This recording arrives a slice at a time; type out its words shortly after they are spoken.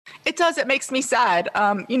It does. It makes me sad.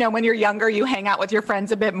 When you're younger, you hang out with your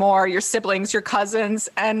friends a bit more, your siblings, your cousins,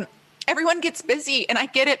 and everyone gets busy. And I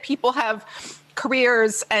get it. People have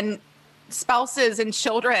careers and spouses and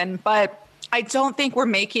children, but I don't think we're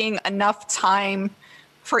making enough time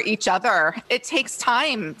for each other. It takes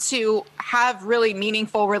time to have really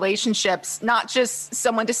meaningful relationships, not just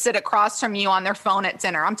someone to sit across from you on their phone at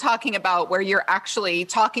dinner. I'm talking about where you're actually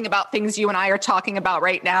talking about things you and I are talking about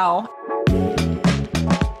right now.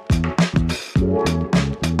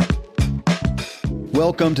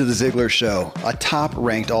 Welcome to The Ziglar Show, a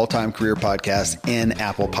top-ranked all-time career podcast in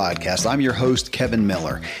Apple Podcasts. I'm your host, Kevin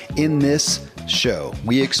Miller. In this show,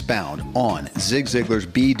 we expound on Zig Ziglar's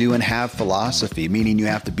be, do, and have philosophy, meaning you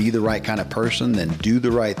have to be the right kind of person, then do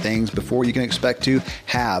the right things before you can expect to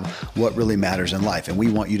have what really matters in life. And we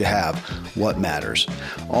want you to have what matters.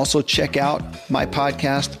 Also, check out my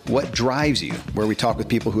podcast, What Drives You, where we talk with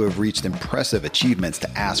people who have reached impressive achievements to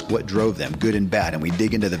ask what drove them, good and bad. And we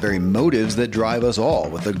dig into the very motives that drive us all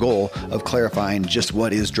with the goal of clarifying just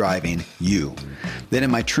what is driving you. Then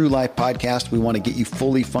in my True Life podcast, we want to get you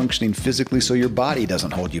fully functioning physically so your body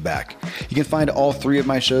doesn't hold you back. You can find all three of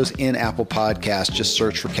my shows in Apple Podcasts. Just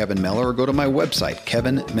search for Kevin Miller or go to my website,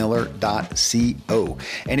 kevinmiller.co.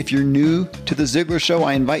 And if you're new to The Ziglar Show,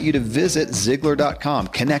 I invite you to visit Ziglar.com.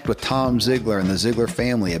 Connect with Tom Ziglar and the Ziglar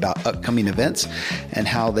family about upcoming events and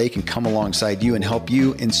how they can come alongside you and help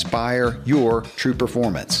you inspire your true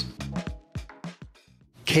performance.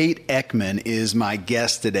 Kate Eckman is my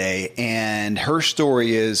guest today, and her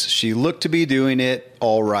story is she looked to be doing it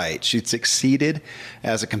all right. She'd succeeded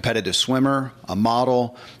as a competitive swimmer, a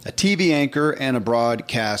model, a TV anchor, and a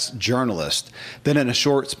broadcast journalist. Then in a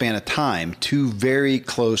short span of time, two very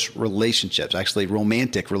close relationships, actually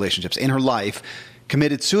romantic relationships in her life,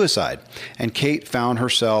 committed suicide. And Kate found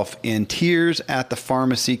herself in tears at the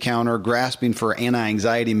pharmacy counter, grasping for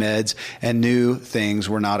anti-anxiety meds, and knew things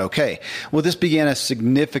were not okay. Well, this began a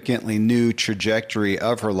significantly new trajectory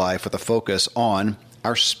of her life with a focus on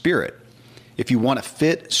our spirit. If you want a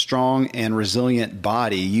fit, strong, and resilient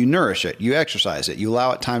body, you nourish it, you exercise it, you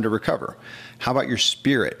allow it time to recover. How about your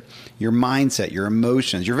spirit, your mindset, your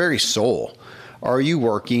emotions, your very soul? Are you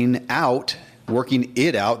working it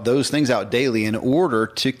out, those things out daily in order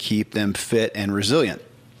to keep them fit and resilient?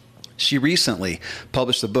 She recently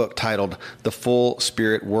published a book titled The Full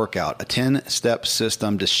Spirit Workout, a 10-step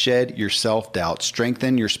system to shed your self-doubt,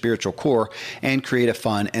 strengthen your spiritual core, and create a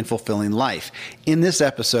fun and fulfilling life. In this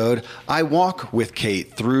episode, I walk with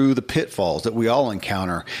Kate through the pitfalls that we all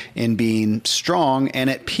encounter in being strong and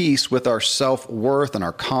at peace with our self-worth and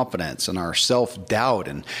our confidence and our self-doubt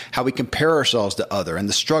and how we compare ourselves to others and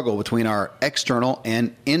the struggle between our external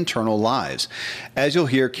and internal lives. As you'll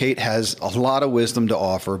hear, Kate has a lot of wisdom to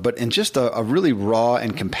offer, but in just a really raw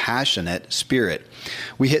and compassionate spirit.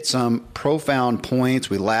 We hit some profound points.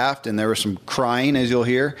 We laughed, and there was some crying, as you'll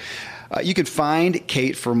hear. You can find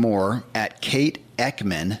Kate for more at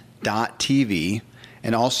kateeckman.tv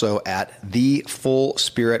and also at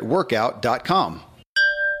thefullspiritworkout.com.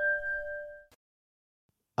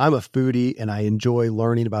 I'm a foodie, and I enjoy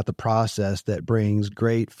learning about the process that brings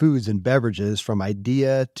great foods and beverages from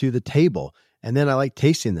idea to the table. And then I like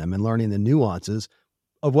tasting them and learning the nuances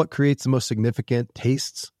of what creates the most significant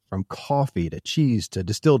tastes, from coffee to cheese to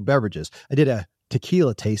distilled beverages. I did a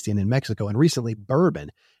tequila tasting in Mexico, and recently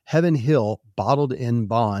bourbon. Heaven Hill bottled in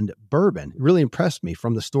bond bourbon really impressed me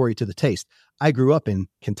from the story to the taste. I grew up in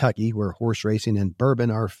Kentucky, where horse racing and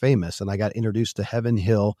bourbon are famous, and I got introduced to Heaven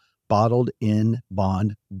Hill bottled in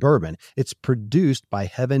bond bourbon. It's produced by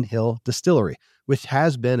Heaven Hill Distillery, which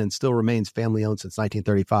has been and still remains family-owned since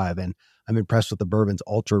 1935, and I'm impressed with the bourbon's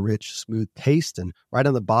ultra-rich, smooth taste, and right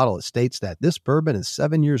on the bottle it states that this bourbon is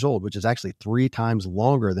 7 years old, which is actually 3 times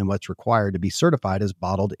longer than what's required to be certified as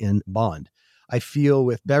bottled in bond. I feel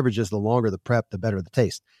with beverages, the longer the prep, the better the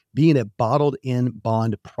taste. Being a bottled in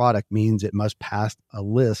bond product means it must pass a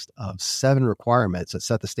list of 7 requirements that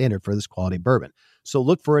set the standard for this quality bourbon. So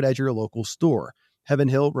look for it at your local store. Heaven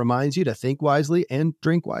Hill reminds you to think wisely and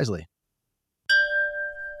drink wisely.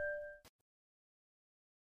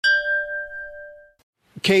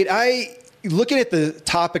 Kate, looking at the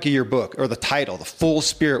topic of your book, or the title, The Full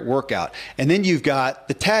Spirit Workout, and then you've got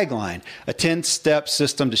the tagline, a 10-step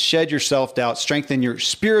system to shed your self-doubt, strengthen your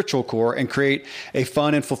spiritual core, and create a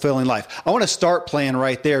fun and fulfilling life. I want to start playing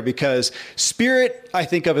right there because spirit, I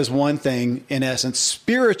think of as one thing in essence.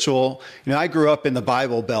 Spiritual, I grew up in the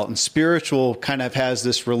Bible Belt, and spiritual kind of has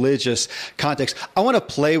this religious context. I want to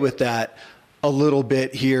play with that a little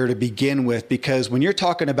bit here to begin with, because when you're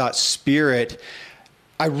talking about spirit,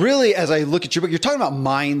 as I look at your book, you're talking about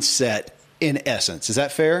mindset in essence. Is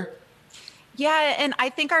that fair? Yeah, and I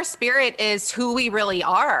think our spirit is who we really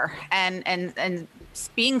are, and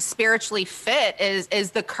being spiritually fit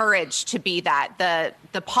is the courage to be that,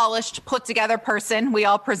 the polished, put together person we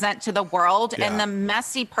all present to the world, Yeah. and the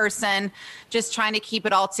messy person just trying to keep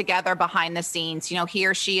it all together behind the scenes. You know, he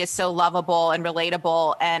or she is so lovable and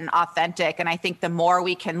relatable and authentic, and I think the more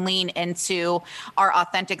we can lean into our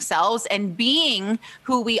authentic selves and being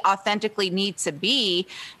who we authentically need to be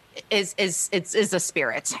is a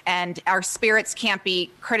spirit, and our spirits can't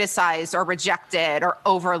be criticized or rejected or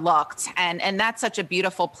overlooked, and that's such a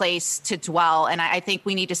beautiful place to dwell. And I think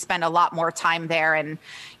we need to spend a lot more time there. And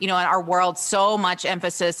you know, in our world, so much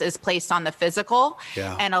emphasis is placed on the physical,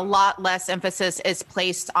 and a lot less emphasis is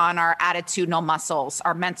placed on our attitudinal muscles,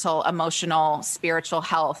 our mental, emotional, spiritual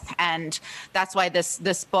health. And that's why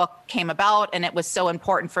this book came about, and it was so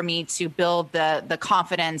important for me to build the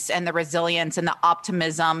confidence and the resilience and the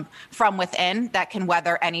optimism from within that can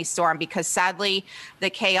weather any storm, because sadly the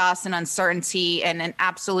chaos and uncertainty and an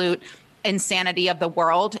absolute insanity of the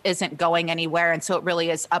world isn't going anywhere. And so it really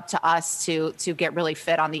is up to us to get really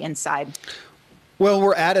fit on the inside. Well,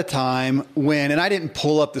 we're at a time when, and I didn't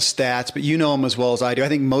pull up the stats, but you know them as well as I do. I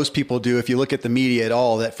think most people do, if you look at the media at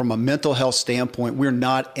all, that from a mental health standpoint, we're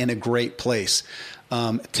not in a great place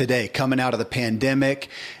today, coming out of the pandemic.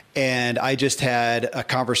 And I just had a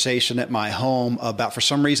conversation at my home about, for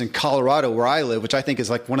some reason, Colorado, where I live, which I think is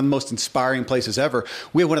like one of the most inspiring places ever.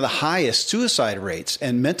 We have one of the highest suicide rates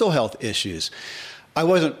and mental health issues. I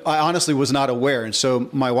honestly was not aware. And so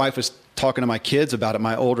my wife was talking to my kids about it,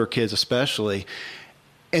 my older kids especially.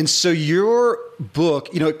 And so your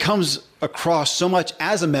book, you know, it comes across so much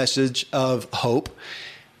as a message of hope,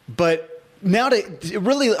 but now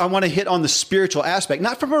I want to hit on the spiritual aspect,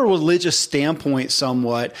 not from a religious standpoint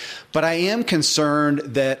somewhat, but I am concerned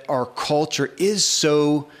that our culture is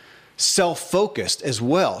so self-focused as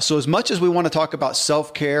well. So as much as we want to talk about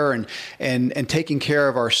self-care and taking care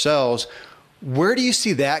of ourselves, where do you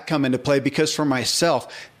see that come into play? Because for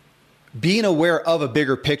myself, being aware of a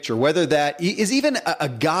bigger picture, whether that is even a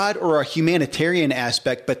God or a humanitarian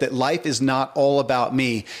aspect, but that life is not all about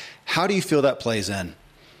me, how do you feel that plays in?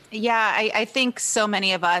 Yeah, I think so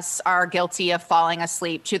many of us are guilty of falling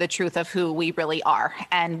asleep to the truth of who we really are.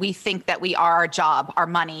 And we think that we are our job, our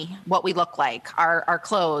money, what we look like, our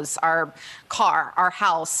clothes, our car, our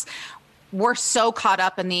house. We're so caught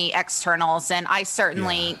up in the externals. And I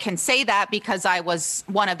certainly can say that because I was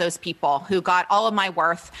one of those people who got all of my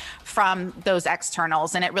worth from those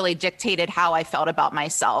externals. And it really dictated how I felt about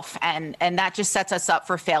myself. And that just sets us up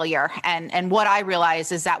for failure. And what I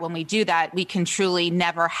realize is that when we do that, we can truly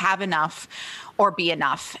never have enough or be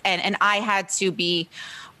enough. And I had to be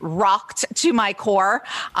rocked to my core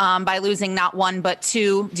by losing not one, but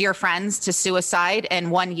two dear friends to suicide in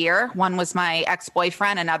 1 year. One was my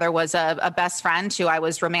ex-boyfriend. Another was a best friend who I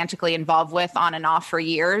was romantically involved with on and off for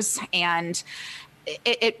years. And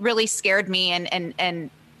it really scared me and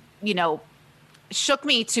you know, shook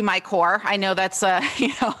me to my core. I know that's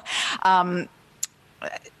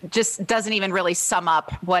just doesn't even really sum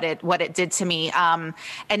up what it did to me. And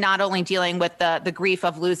not only dealing with the grief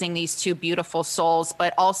of losing these two beautiful souls,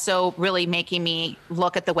 but also really making me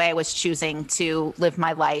look at the way I was choosing to live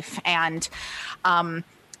my life. And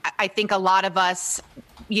I think a lot of us,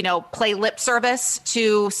 you know, play lip service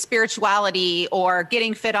to spirituality or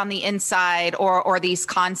getting fit on the inside or these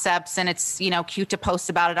concepts. And it's, you know, cute to post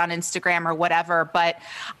about it on Instagram or whatever. But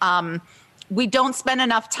we don't spend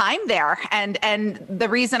enough time there. And the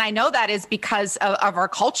reason I know that is because of our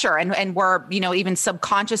culture. And we're, you know, even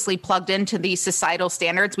subconsciously plugged into these societal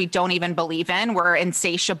standards we don't even believe in. We're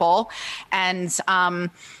insatiable. And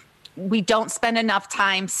we don't spend enough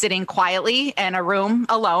time sitting quietly in a room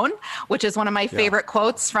alone, which is one of my favorite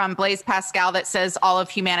quotes from Blaise Pascal that says all of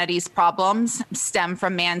humanity's problems stem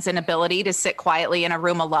from man's inability to sit quietly in a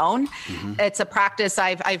room alone. Mm-hmm. It's a practice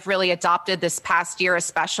I've really adopted this past year,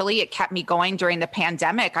 especially. It kept me going during the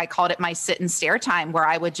pandemic. I called it my sit and stare time, where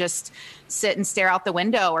I would just sit and stare out the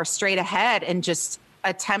window or straight ahead and just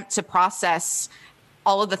attempt to process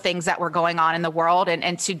all of the things that were going on in the world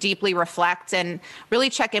and to deeply reflect and really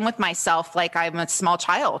check in with myself like I'm a small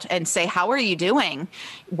child and say, how are you doing?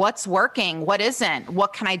 What's working? What isn't?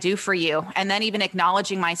 What can I do for you? And then even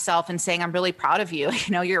acknowledging myself and saying, I'm really proud of you.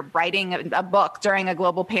 You know, you're writing a book during a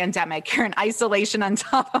global pandemic. You're in isolation on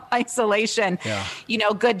top of isolation. Yeah. You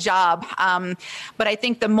know, good job. But I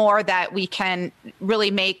think the more that we can really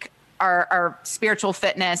make our spiritual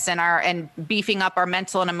fitness and beefing up our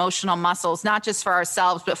mental and emotional muscles, not just for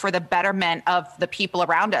ourselves, but for the betterment of the people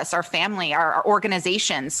around us, our family, our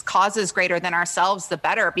organizations, causes greater than ourselves, the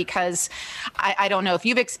better. Because I don't know if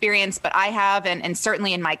you've experienced, but I have, and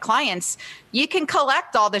certainly in my clients, You can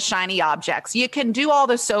collect all the shiny objects. You can do all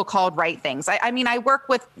the so-called right things. I mean, I work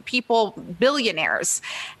with people, billionaires,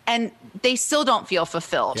 and they still don't feel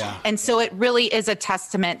fulfilled. Yeah. And so it really is a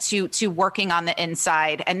testament to working on the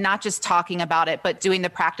inside and not just talking about it, but doing the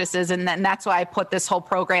practices. And then that's why I put this whole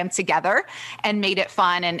program together and made it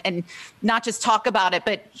fun and not just talk about it,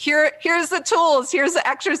 but here's the tools, here's the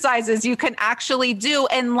exercises you can actually do.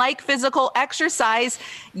 And like physical exercise,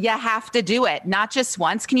 you have to do it, not just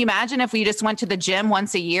once. Can you imagine if we just went to the gym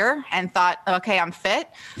once a year and thought, okay, I'm fit?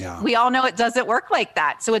 Yeah. We all know it doesn't work like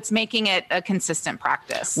that. So it's making it a consistent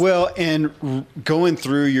practice. Well, and going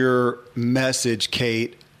through your message,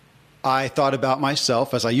 Kate, I thought about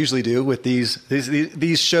myself, as I usually do with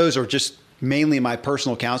these shows are just mainly my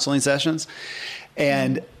personal counseling sessions.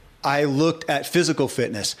 And I looked at physical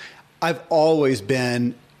fitness. I've always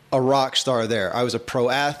been a rock star there. I was a pro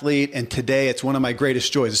athlete, and today it's one of my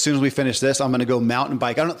greatest joys. As soon as we finish this, I'm going to go mountain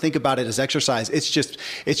bike. I don't think about it as exercise. It's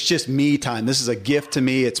just me time. This is a gift to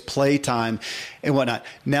me. It's play time and whatnot.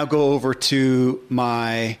 Now go over to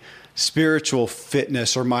my spiritual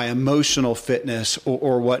fitness or my emotional fitness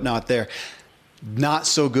or whatnot there. Not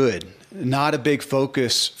so good. Not a big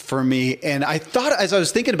focus for me. And I thought, as I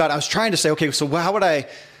was thinking about it, I was trying to say, okay, so how would I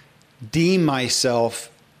deem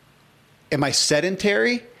myself? Am I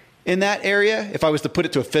sedentary in that area? If I was to put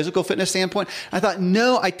it to a physical fitness standpoint, I thought,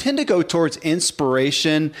 no, I tend to go towards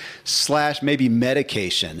inspiration / maybe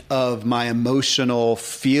medication of my emotional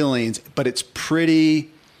feelings, but it's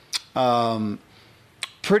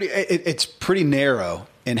it's pretty narrow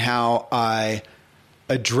in how I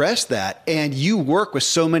address that. And you work with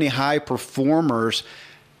so many high performers.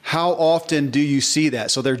 How often do you see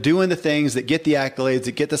that? So they're doing the things that get the accolades,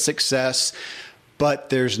 that get the success, but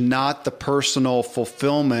there's not the personal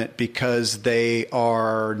fulfillment because they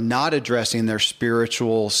are not addressing their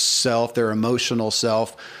spiritual self, their emotional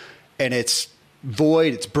self, and it's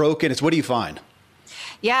void, it's broken. What do you find?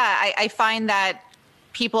 Yeah, I find that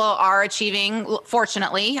people are achieving,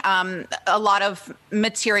 fortunately, a lot of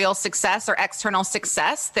material success or external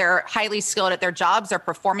success. They're highly skilled at their jobs. They're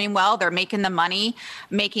performing well. They're making the money,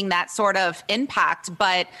 making that sort of impact,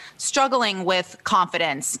 but struggling with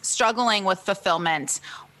confidence, struggling with fulfillment.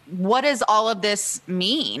 What does all of this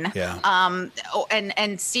mean? Yeah.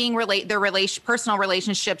 And seeing their personal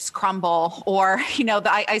relationships crumble, or,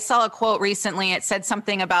 I saw a quote recently. It said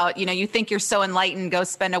something about, you think you're so enlightened, go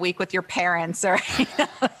spend a week with your parents, or,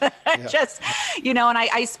 just, and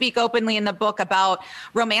I speak openly in the book about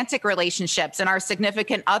romantic relationships, and our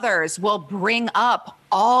significant others will bring up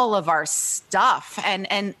all of our stuff.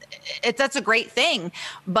 And that's a great thing.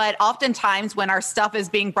 But oftentimes when our stuff is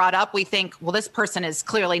being brought up, we think, well, this person is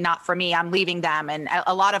clearly not for me. I'm leaving them. And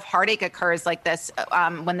a lot of heartache occurs like this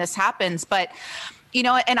when this happens. But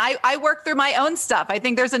and I work through my own stuff. I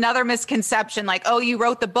think there's another misconception like, oh, you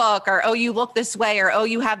wrote the book, or, oh, you look this way, or, oh,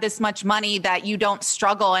 you have this much money that you don't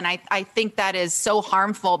struggle. And I think that is so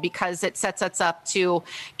harmful because it sets us up to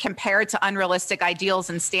compare to unrealistic ideals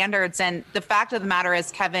and standards. And the fact of the matter is,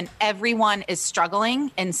 Kevin, everyone is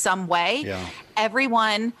struggling in some way. Yeah.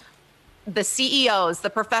 Everyone, the CEOs,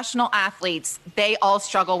 the professional athletes, they all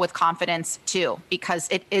struggle with confidence too, because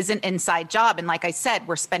it is an inside job. And like I said,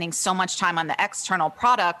 we're spending so much time on the external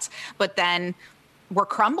product, but then we're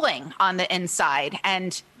crumbling on the inside.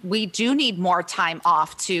 And we do need more time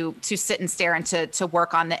off to sit and stare and to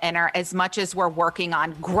work on the inner, as much as we're working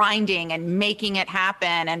on grinding and making it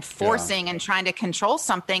happen and forcing and trying to control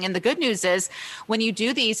something. And the good news is, when you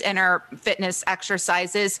do these inner fitness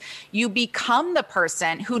exercises, you become the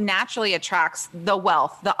person who naturally attracts the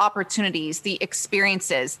wealth, the opportunities, the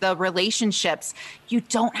experiences, the relationships. You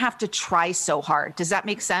don't have to try so hard. Does that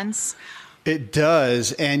make sense? It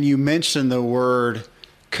does. And you mentioned the word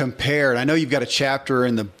compared. I know you've got a chapter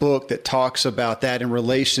in the book that talks about that in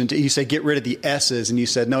relation to, you say, get rid of the S's. And you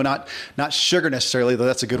said, no, not sugar necessarily, though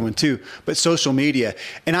that's a good one too, but social media.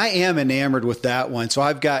 And I am enamored with that one. So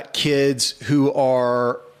I've got kids who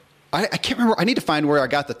are, I can't remember, I need to find where I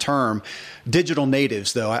got the term, digital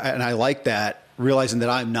natives though. And I like that, realizing that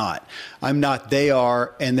I'm not, they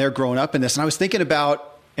are, and they're growing up in this. And I was thinking about,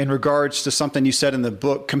 in regards to something you said in the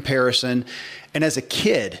book, comparison. And as a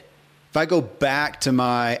kid, if I go back to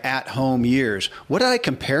my at-home years, what did I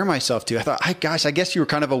compare myself to? I thought, I guess you were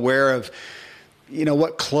kind of aware of,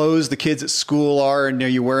 what clothes the kids at school are, and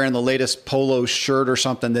you're wearing the latest polo shirt or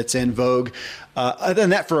something that's in vogue. Other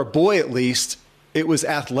than that, for a boy at least, it was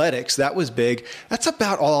athletics. That was big. That's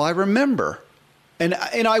about all I remember. And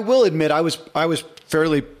I will admit, I was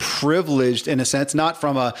fairly privileged in a sense, not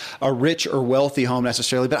from a rich or wealthy home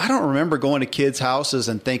necessarily, but I don't remember going to kids' houses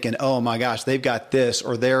and thinking, oh my gosh, they've got this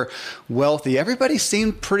or they're wealthy. Everybody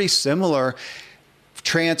seemed pretty similar.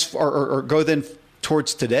 Or go then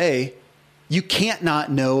towards today, you can't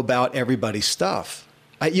not know about everybody's stuff.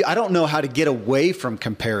 I don't know how to get away from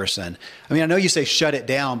comparison. I mean, I know you say shut it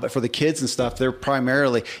down, but for the kids and stuff, they're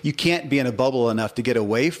primarily, you can't be in a bubble enough to get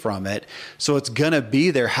away from it. So it's going to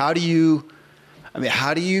be there. How do you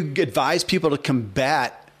advise people to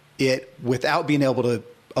combat it without being able to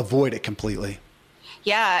avoid it completely?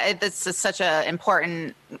 Yeah, this is such an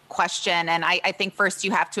important question. And I think first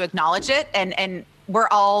you have to acknowledge it. And we're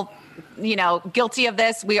all, guilty of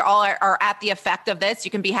this. We all are at the effect of this.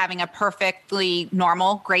 You can be having a perfectly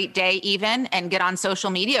normal, great day even, and get on social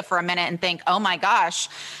media for a minute and think, oh my gosh,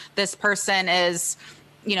 this person is,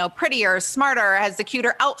 prettier, smarter, has the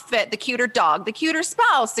cuter outfit, the cuter dog, the cuter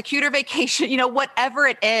spouse, the cuter vacation, whatever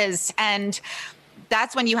it is. And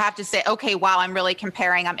that's when you have to say, okay, wow, I'm really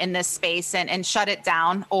comparing. I'm in this space and shut it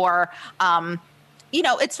down. Or,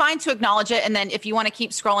 it's fine to acknowledge it. And then if you want to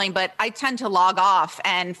keep scrolling, but I tend to log off.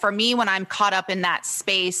 And for me, when I'm caught up in that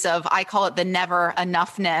space of, I call it the never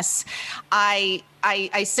enoughness, I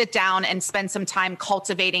sit down and spend some time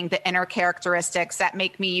cultivating the inner characteristics that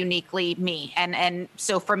make me uniquely me. And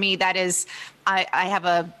so for me, that is, I have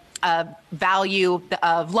a value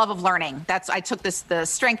of love of learning. I took the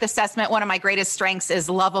strength assessment. One of my greatest strengths is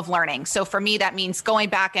love of learning. So for me, that means going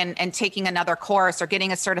back and taking another course or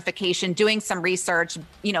getting a certification, doing some research,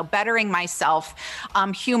 bettering myself.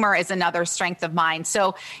 Humor is another strength of mine.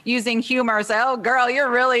 So using humor, say, oh girl,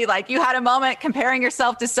 you're really you had a moment comparing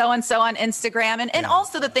yourself to so-and-so on Instagram. And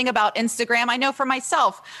also the thing about Instagram, I know for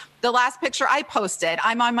myself, the last picture I posted,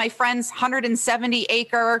 I'm on my friend's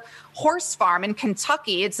 170-acre horse farm in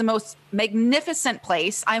Kentucky. It's the most magnificent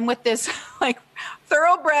place. I'm with this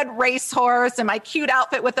thoroughbred racehorse and my cute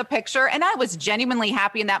outfit with a picture. And I was genuinely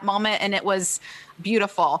happy in that moment. And it was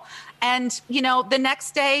beautiful. And, the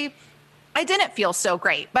next day, I didn't feel so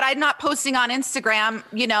great, but I'm not posting on Instagram,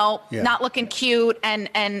 not looking cute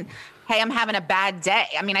and hey, I'm having a bad day.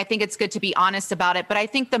 I mean, I think it's good to be honest about it, but I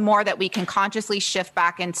think the more that we can consciously shift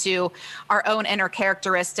back into our own inner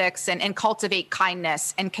characteristics and cultivate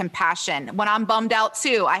kindness and compassion. When I'm bummed out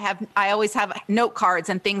too, I always have note cards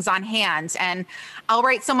and things on hand, and I'll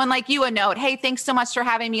write someone like you a note. Hey, thanks so much for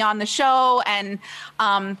having me on the show, and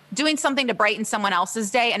doing something to brighten someone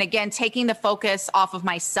else's day. And again, taking the focus off of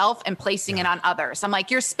myself and placing it on others. I'm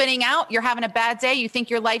like, you're spinning out, you're having a bad day, you think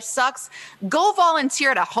your life sucks, go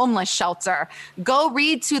volunteer at a homeless shelter, go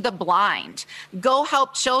read to the blind, go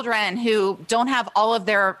help children who don't have all of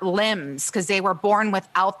their limbs because they were born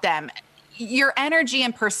without them. Your energy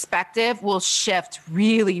and perspective will shift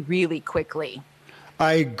really, really quickly.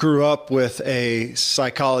 I grew up with a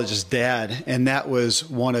psychologist's dad, and that was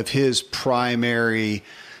one of his primary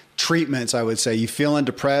treatments, I would say. You feeling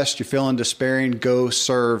depressed, you're feeling despairing, go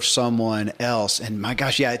serve someone else. And my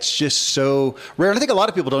gosh, yeah, it's just so rare. And I think a lot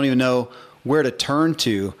of people don't even know where to turn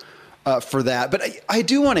to for that. But I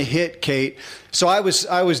do want to hit, Kate. So I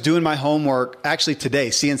was doing my homework actually today,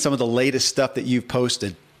 seeing some of the latest stuff that you've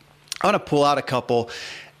posted. I want to pull out a couple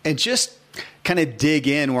and just kind of dig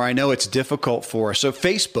in where I know it's difficult for us. So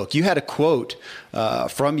Facebook, you had a quote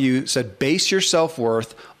from you, said, base your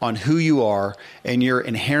self-worth on who you are and your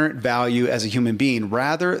inherent value as a human being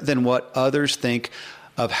rather than what others think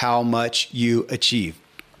of how much you achieve.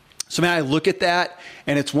 So man, I look at that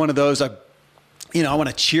and it's one of those I want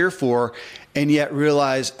to cheer for, and yet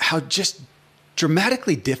realize how just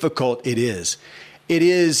dramatically difficult it is.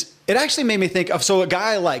 It actually made me think of, so a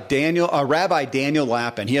guy like Rabbi Daniel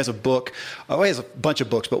Lapin, he has a book, he has a bunch of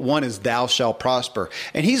books, but one is Thou Shalt Prosper.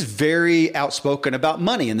 And he's very outspoken about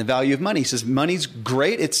money and the value of money. He says, money's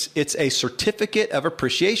great. It's a certificate of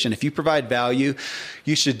appreciation. If you provide value,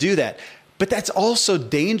 you should do that. But that's also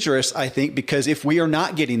dangerous, I think, because if we are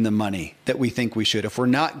not getting the money that we think we should, if we're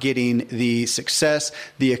not getting the success,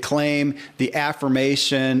 the acclaim, the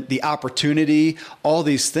affirmation, the opportunity, all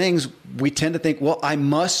these things, we tend to think, well, I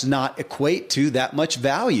must not equate to that much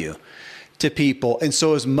value to people. And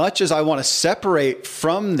so as much as I want to separate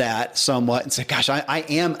from that somewhat and say, gosh, I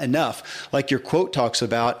am enough, like your quote talks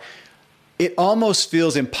about, it almost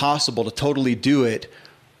feels impossible to totally do it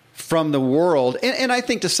from the world. And I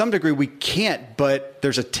think to some degree we can't, but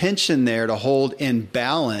there's a tension there to hold in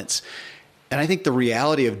balance. And I think the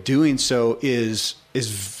reality of doing so is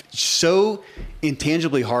so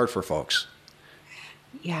intangibly hard for folks.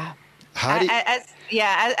 Yeah.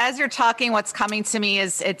 Yeah, as you're talking, what's coming to me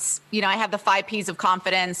is I have the 5 P's of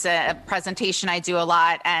confidence, a presentation I do a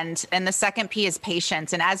lot. And the second P is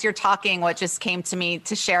patience. And as you're talking, what just came to me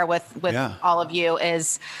to share with all of you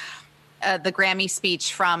is the Grammy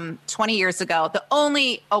speech from 20 years ago, the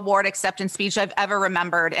only award acceptance speech I've ever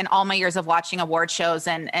remembered in all my years of watching award shows.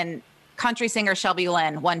 And country singer Shelby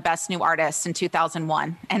Lynn won Best New Artist in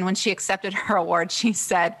 2001. And when she accepted her award, she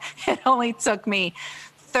said, "It only took me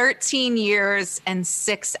 13 years and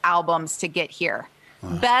 6 albums to get here."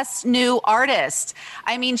 Wow. Best New Artist.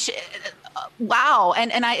 I mean, wow.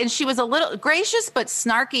 And she was a little gracious, but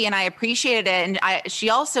snarky, and I appreciated it. And she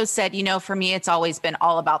also said, for me, it's always been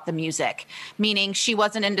all about the music, meaning she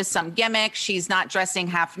wasn't into some gimmick. She's not dressing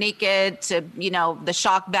half naked to, the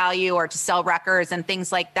shock value or to sell records and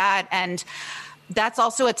things like that. And that's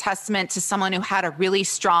also a testament to someone who had a really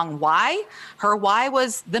strong why. Her why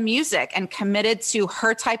was the music and committed to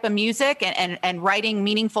her type of music and writing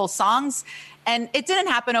meaningful songs. And it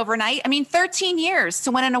didn't happen overnight. I mean, 13 years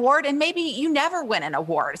to win an award, and maybe you never win an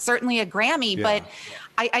award, certainly a Grammy, but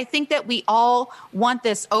I think that we all want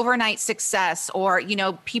this overnight success, or,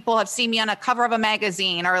 people have seen me on a cover of a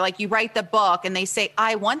magazine, or like you write the book and they say,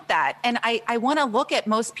 I want that. And I want to look at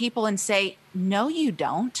most people and say, no, you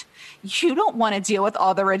don't. You don't want to deal with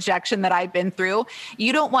all the rejection that I've been through.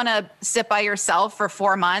 You don't want to sit by yourself for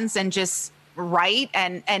 4 months and just write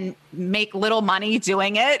and make little money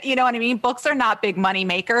doing it. You know what I mean? Books are not big money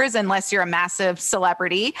makers unless you're a massive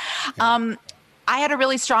celebrity. Yeah. I had a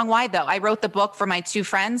really strong why, though. I wrote the book for my 2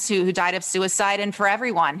 friends who died of suicide, and for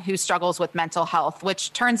everyone who struggles with mental health,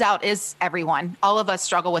 which turns out is everyone. All of us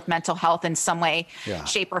struggle with mental health in some way,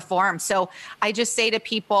 shape, or form. So I just say to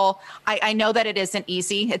people, I know that it isn't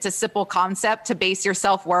easy. It's a simple concept to base your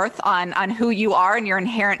self-worth on who you are and your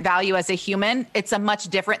inherent value as a human. It's a much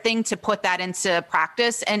different thing to put that into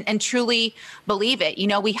practice and truly believe it.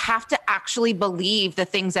 We have to actually believe the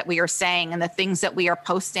things that we are saying and the things that we are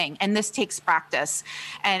posting. And this takes practice.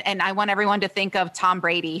 And I want everyone to think of Tom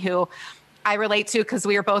Brady, who I relate to because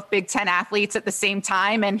we were both Big Ten athletes at the same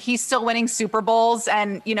time, and he's still winning Super Bowls.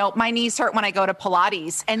 And, my knees hurt when I go to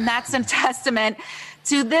Pilates. And that's a testament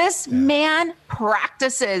to this man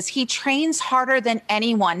practices. He trains harder than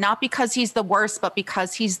anyone, not because he's the worst, but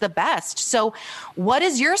because he's the best. So what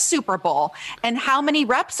is your Super Bowl and how many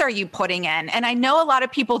reps are you putting in? And I know a lot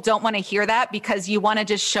of people don't want to hear that because you want to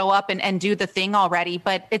just show up and do the thing already,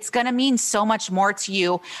 but it's going to mean so much more to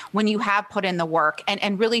you when you have put in the work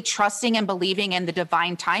and really trusting and believing in the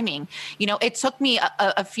divine timing. It took me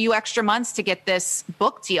a few extra months to get this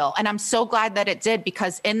book deal. And I'm so glad that it did,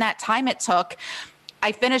 because in that time it took,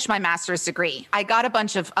 I finished my master's degree. I got a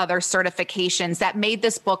bunch of other certifications that made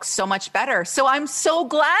this book so much better. So I'm so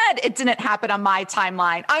glad it didn't happen on my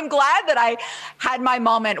timeline. I'm glad that I had my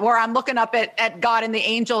moment where I'm looking up at God and the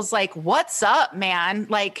angels like, what's up, man?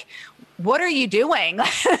 Like, what are you doing?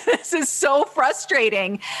 This is so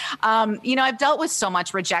frustrating. I've dealt with so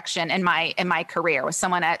much rejection in my career with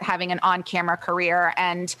someone having an on-camera career,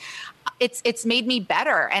 and it's made me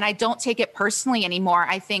better, and I don't take it personally anymore.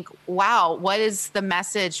 I think, wow, what is the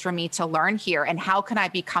message for me to learn here, and how can I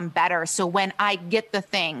become better? So when I get the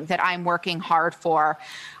thing that I'm working hard for,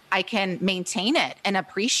 I can maintain it and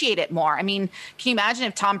appreciate it more. I mean, can you imagine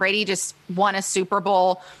if Tom Brady just won a Super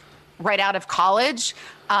Bowl right out of college?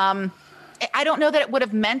 I don't know that it would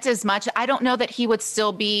have meant as much. I don't know that he would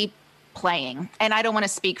still be playing, and I don't want to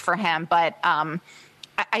speak for him, but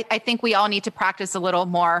I think we all need to practice a little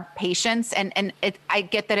more patience. And I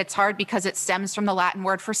get that it's hard because it stems from the Latin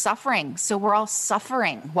word for suffering. So we're all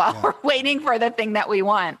suffering while we're waiting for the thing that we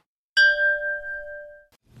want.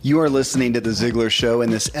 You are listening to The Ziglar Show in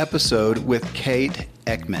this episode with Kate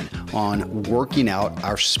Eckman on working out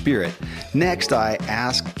our spirit. Next, I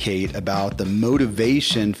ask Kate about the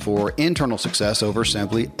motivation for internal success over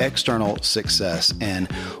simply external success,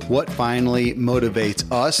 and what finally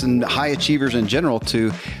motivates us and high achievers in general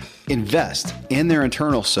to invest in their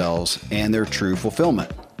internal selves and their true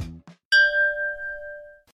fulfillment.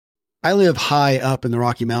 I live high up in the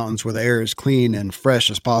Rocky Mountains where the air is clean and fresh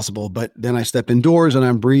as possible, but then I step indoors and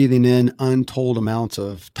I'm breathing in untold amounts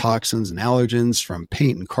of toxins and allergens from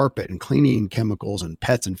paint and carpet and cleaning chemicals and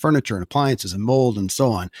pets and furniture and appliances and mold and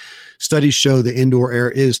so on. Studies show the indoor air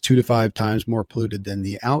is 2 to 5 times more polluted than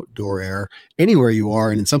the outdoor air anywhere you are,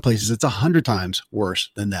 and in some places it's 100 times worse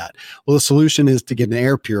than that. Well, the solution is to get an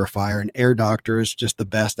air purifier, and Air Doctor is just the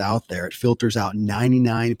best out there. It filters out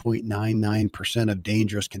 99.99% of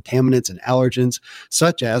dangerous contaminants and allergens,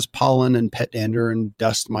 such as pollen and pet dander and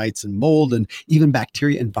dust mites and mold and even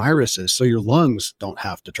bacteria and viruses, so your lungs don't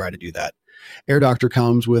have to try to do that. Air Doctor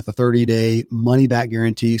comes with a 30-day money-back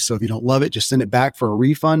guarantee. So if you don't love it, just send it back for a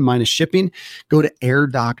refund minus shipping. Go to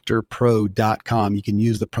airdoctorpro.com. You can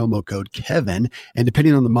use the promo code Kevin, and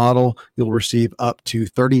depending on the model, you'll receive up to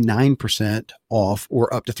 39% off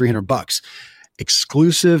or up to $300.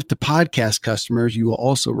 Exclusive to podcast customers, you will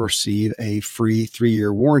also receive a free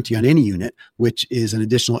 3-year warranty on any unit, which is an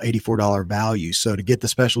additional $84 value. So to get the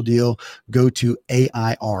special deal, go to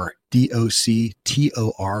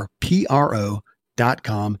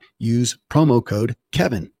airdoctorpro.com. Use promo code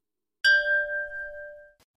Kevin.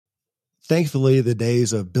 Thankfully, the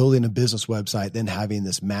days of building a business website, then having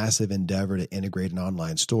this massive endeavor to integrate an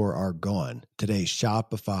online store are gone. Today,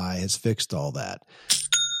 Shopify has fixed all that.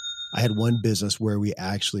 I had one business where we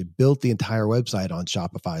actually built the entire website on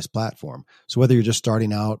Shopify's platform. So whether you're just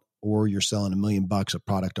starting out or you're selling $1 million of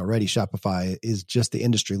product already, Shopify is just the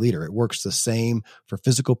industry leader. It works the same for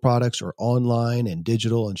physical products or online and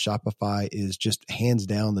digital, and Shopify is just hands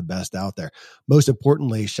down the best out there. Most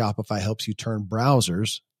importantly, Shopify helps you turn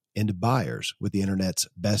browsers into buyers with the internet's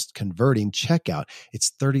best converting checkout.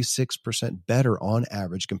 It's 36% better on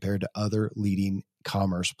average compared to other leading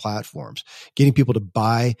commerce platforms. Getting people to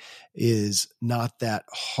buy is not that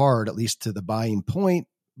hard, at least to the buying point,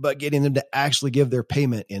 but getting them to actually give their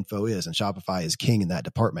payment info is, and Shopify is king in that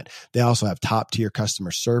department. They also have top tier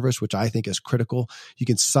customer service, which I think is critical. You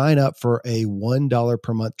can sign up for a $1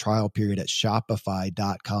 per month trial period at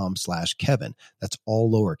shopify.com/Kevin. That's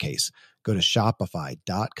all lowercase. Go to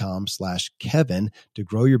shopify.com/Kevin to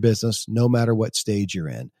grow your business no matter what stage you're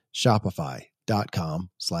in.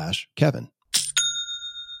 Shopify.com/Kevin.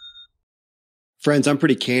 Friends, I'm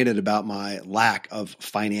pretty candid about my lack of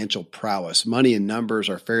financial prowess. Money and numbers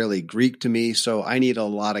are fairly Greek to me, so I need a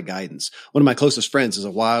lot of guidance. One of my closest friends is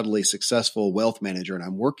a wildly successful wealth manager, and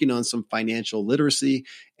I'm working on some financial literacy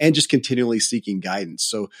and just continually seeking guidance.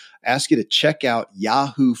 So I ask you to check out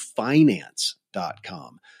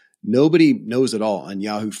yahoofinance.com. Nobody knows it all, and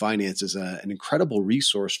Yahoo Finance is an incredible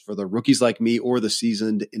resource for the rookies like me or the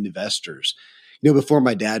seasoned investors. Before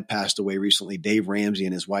my dad passed away recently, Dave Ramsey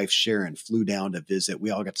and his wife Sharon flew down to visit. We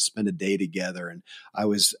all got to spend a day together, and I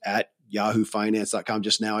was at yahoofinance.com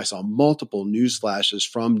just now. I saw multiple news flashes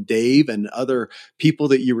from Dave and other people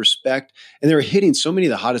that you respect, and they were hitting so many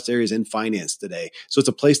of the hottest areas in finance today. So it's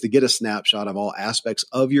a place to get a snapshot of all aspects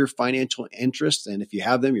of your financial interests, and if you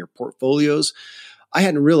have them, your portfolios. I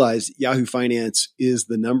hadn't realized Yahoo Finance is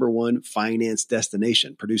the #1 finance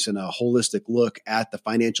destination, producing a holistic look at the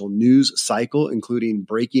financial news cycle, including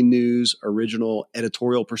breaking news, original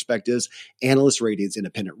editorial perspectives, analyst ratings,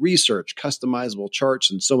 independent research, customizable charts,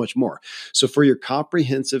 and so much more. So for your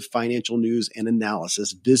comprehensive financial news and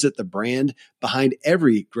analysis, visit the brand behind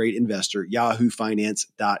every great investor,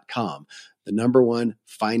 yahoofinance.com, the #1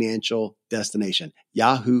 financial destination,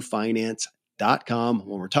 yahoofinance.com.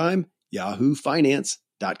 One more time,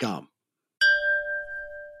 yahoofinance.com.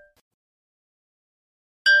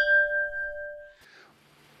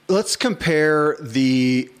 Let's compare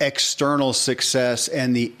the external success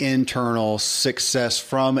and the internal success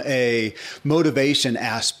from a motivation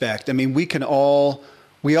aspect. I mean,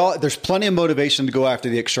 there's plenty of motivation to go after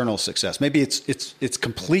the external success. Maybe it's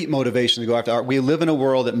complete motivation to go after art. We live in a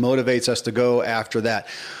world that motivates us to go after that.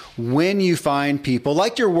 When you find people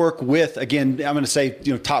like your work with, again, I'm going to say,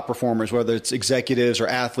 top performers, whether it's executives or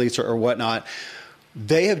athletes or whatnot,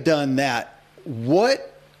 they have done that.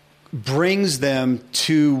 What brings them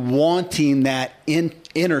to wanting that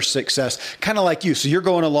inner success, kind of like you? So you're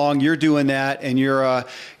going along, you're doing that, and you're a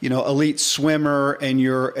elite swimmer, and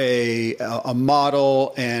you're a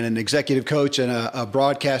model and an executive coach and a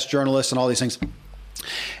broadcast journalist and all these things.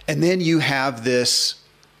 And then you have this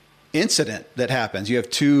incident that happens. You have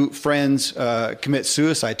two friends commit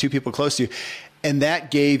suicide, two people close to you, and that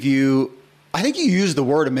gave you, I think you used the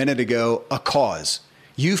word a minute ago, a cause.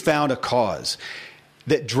 You found a cause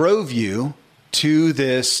that drove you to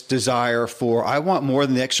this desire for, I want more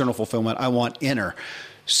than the external fulfillment, I want inner.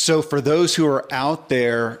 So for those who are out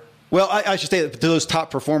there, well, I should say that to those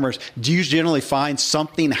top performers, do you generally find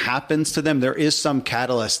something happens to them? There is some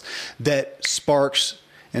catalyst that sparks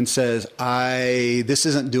and says, this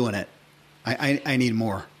isn't doing it. I need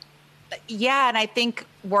more. Yeah, and I think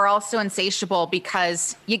we're also insatiable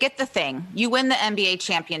because you get the thing. You win the NBA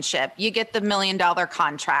championship. You get the $1 million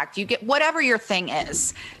contract. You get whatever your thing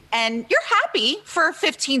is. And you're happy for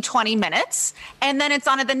 15, 20 minutes. And then it's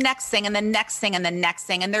on to the next thing and the next thing and the next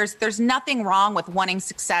thing. And there's nothing wrong with wanting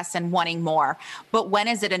success and wanting more. But when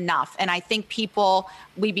is it enough? And I think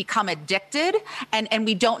we become addicted and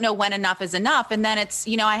we don't know when enough is enough. And then it's,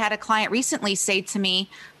 I had a client recently say to me,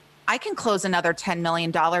 I can close another $10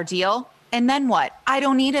 million deal And then what? I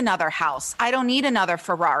don't need another house. I don't need another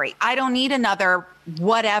Ferrari. I don't need another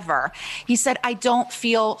whatever. He said, I don't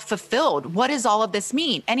feel fulfilled. What does all of this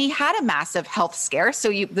mean? And he had a massive health scare.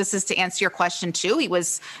 So this is to answer your question too. He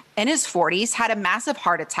was in his 40s, had a massive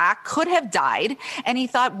heart attack, could have died. And he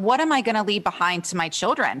thought, what am I going to leave behind to my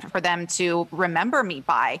children for them to remember me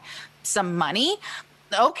by? Some money?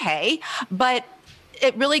 Okay. But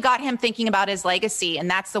it really got him thinking about his legacy. And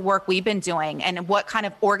that's the work we've been doing. And what kind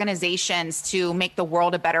of organizations to make the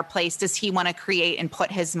world a better place does he want to create and put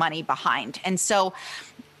his money behind? And so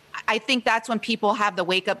I think that's when people have the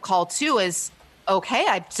wake up call too, is, okay,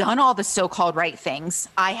 I've done all the so-called right things.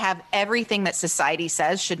 I have everything that society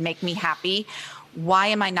says should make me happy. Why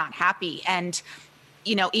am I not happy? And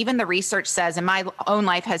even the research says, and my own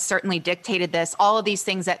life has certainly dictated this, all of these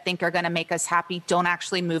things that think are going to make us happy don't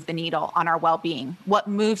actually move the needle on our well-being. What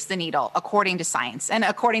moves the needle, according to science and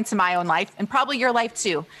according to my own life, and probably your life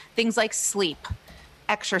too, things like sleep,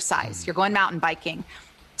 exercise, you're going mountain biking,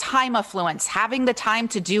 time affluence, having the time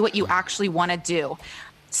to do what you actually want to do,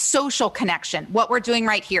 social connection, what we're doing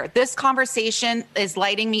right here. This conversation is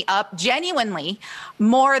lighting me up genuinely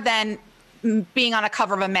more than being on a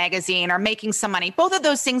cover of a magazine or making some money. Both of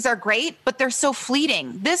those things are great, but they're so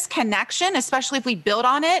fleeting. This connection, especially if we build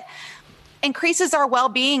on it, increases our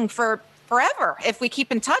well-being for forever. If we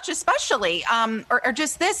keep in touch, especially, or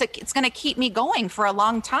just this, it's going to keep me going for a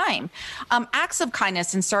long time. Acts of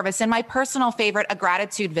kindness and service. And my personal favorite, a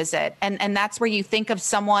gratitude visit. And that's where you think of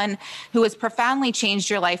someone who has profoundly changed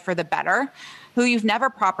your life for the better, who you've never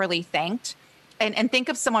properly thanked. And think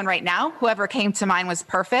of someone right now, whoever came to mind was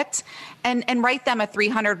perfect, and write them a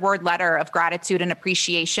 300-word letter of gratitude and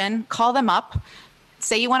appreciation. Call them up,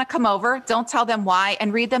 say you want to come over, don't tell them why,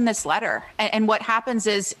 and read them this letter. And what happens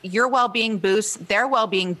is your well-being boosts, their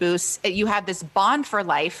well-being boosts. You have this bond for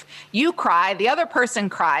life. You cry, the other person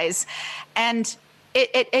cries, and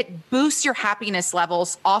it boosts your happiness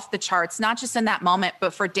levels off the charts, not just in that moment,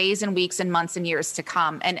 but for days and weeks and months and years to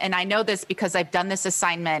come. And I know this because I've done this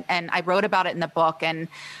assignment and I wrote about it in the book. And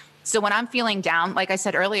so when I'm feeling down, like I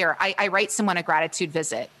said earlier, I write someone a gratitude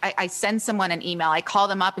visit. I send someone an email. I call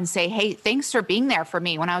them up and say, hey, thanks for being there for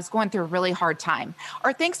me when I was going through a really hard time.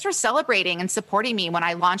 Or thanks for celebrating and supporting me when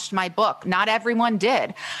I launched my book. Not everyone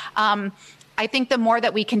did. I think the more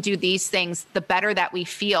that we can do these things, the better that we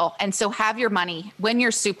feel. And so have your money, win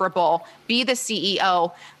your Super Bowl, be the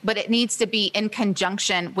CEO, but it needs to be in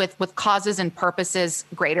conjunction with causes and purposes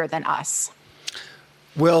greater than us.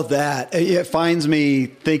 Well, it finds me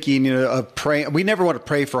thinking, of praying. We never want to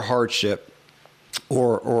pray for hardship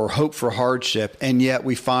or hope for hardship. And yet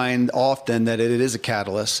we find often that it is a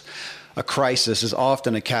catalyst. A crisis is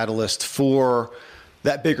often a catalyst for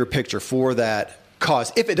that bigger picture, for that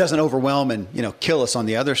cause, if it doesn't overwhelm and kill us on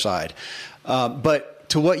the other side. But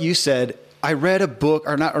to what you said, I read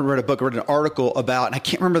an article about, and I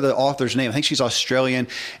can't remember the author's name. I think she's Australian,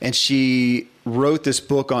 and she wrote this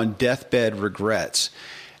book on deathbed regrets.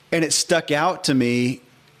 And it stuck out to me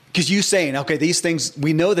because you saying, okay, these things,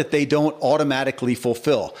 we know that they don't automatically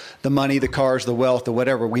fulfill the money, the cars, the wealth, the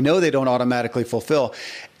whatever. We know they don't automatically fulfill.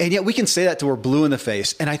 And yet we can say that till we're blue in the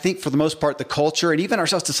face. And I think for the most part, the culture and even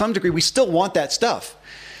ourselves to some degree, we still want that stuff.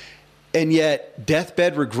 And yet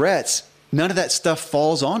deathbed regrets, none of that stuff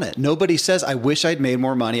falls on it. Nobody says, I wish I'd made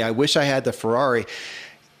more money. I wish I had the Ferrari.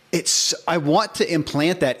 I want to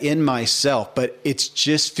implant that in myself, but it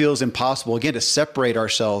just feels impossible, again, to separate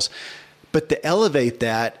ourselves. But to elevate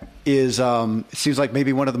that is, it seems like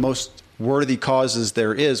maybe one of the most worthy causes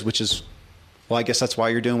there is, which is, well, I guess that's why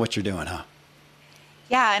you're doing what you're doing, huh?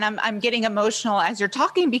 Yeah, and I'm getting emotional as you're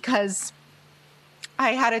talking because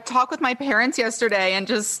I had a talk with my parents yesterday and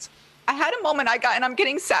I had a moment and I'm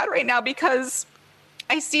getting sad right now because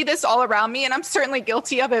I see this all around me and I'm certainly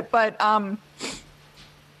guilty of it, but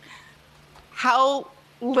how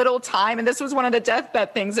little time, and this was one of the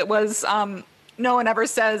deathbed things, it was, no one ever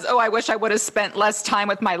says, oh, I wish I would have spent less time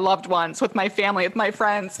with my loved ones, with my family, with my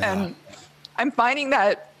friends. Yeah. And I'm finding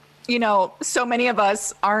that, so many of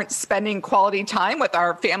us aren't spending quality time with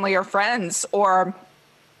our family or friends, or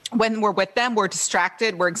when we're with them, we're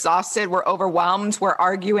distracted, we're exhausted, we're overwhelmed, we're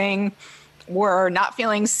arguing, we're not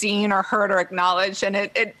feeling seen or heard or acknowledged. And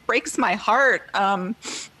it breaks my heart.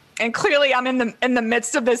 And clearly I'm in the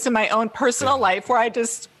midst of this in my own personal life where I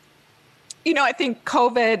just, I think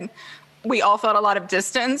COVID, we all felt a lot of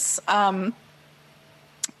distance. And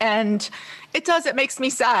it makes me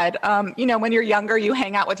sad. When you're younger, you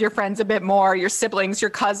hang out with your friends a bit more, your siblings,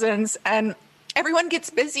 your cousins, and everyone gets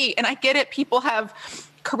busy. And I get it. People have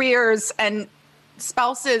careers and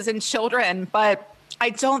spouses and children, but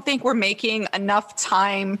I don't think we're making enough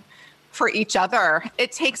time for each other.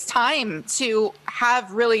 It takes time to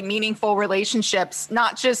have really meaningful relationships,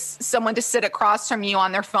 not just someone to sit across from you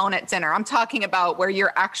on their phone at dinner. I'm talking about where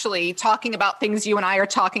you're actually talking about things you and I are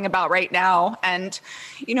talking about right now. And,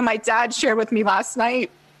 my dad shared with me last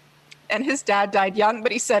night, and his dad died young,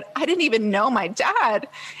 but he said, I didn't even know my dad.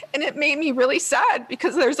 And it made me really sad,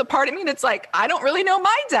 because there's a part of me that's like, I don't really know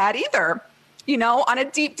my dad either, on a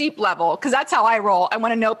deep, deep level, because that's how I roll. I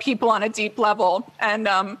want to know people on a deep level. And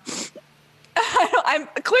I'm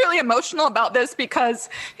clearly emotional about this because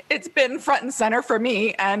it's been front and center for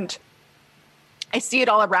me, and I see it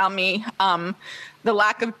all around me. The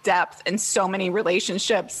lack of depth in so many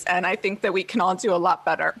relationships. And I think that we can all do a lot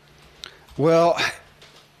better. Well,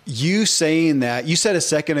 you saying that, you said a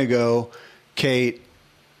second ago, Kate,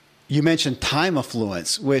 you mentioned time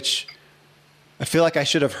affluence, which I feel like I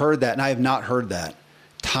should have heard that, and I have not heard that.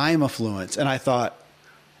 Time affluence. And I thought,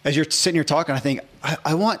 as you're sitting here talking, I think,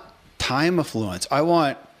 I want time affluence. I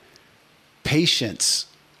want patience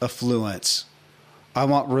affluence. I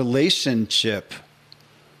want relationship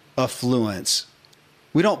affluence.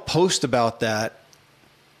 We don't post about that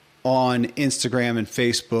on Instagram and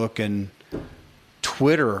Facebook and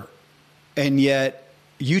Twitter. And yet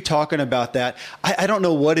you talking about that, I don't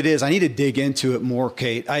know what it is. I need to dig into it more,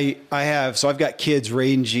 Kate. I've got kids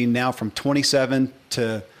ranging now from 27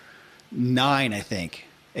 to 9, I think,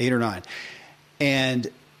 8 or 9. And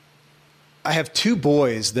I have 2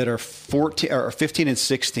 boys that are 15 and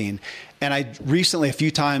 16. And I recently, a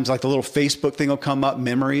few times, like the little Facebook thing will come up,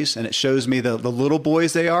 memories, and it shows me the little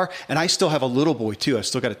boys they are. And I still have a little boy too. I've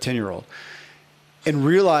still got a 10-year-old. And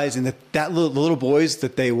realizing that the little boys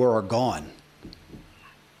that they were are gone.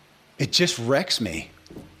 It just wrecks me,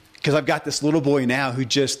 because I've got this little boy now who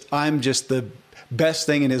I'm just the best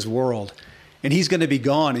thing in his world. And he's going to be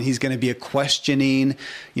gone, and he's going to be a questioning,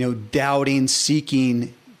 doubting,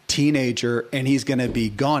 seeking teenager, and he's going to be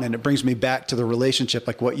gone. And it brings me back to the relationship,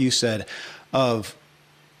 like what you said, of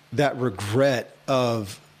that regret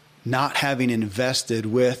of not having invested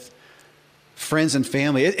with friends and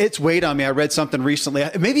family. It's weighed on me. I read something recently.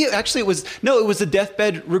 Maybe actually it was the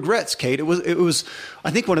deathbed regrets, Kate. It was,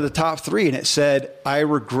 I think, one of the top 3. And it said, I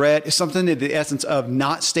regret something in the essence of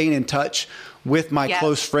not staying in touch with my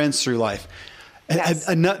close friends through life. Yes.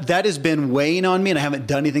 That has been weighing on me, and I haven't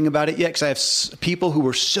done anything about it yet, because I have people who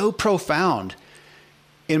were so profound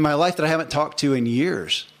in my life that I haven't talked to in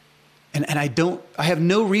years. And I have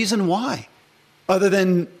no reason why, other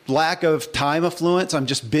than lack of time affluence. I'm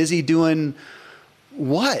just busy doing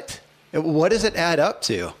what? What does it add up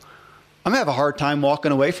to? I'm going to have a hard time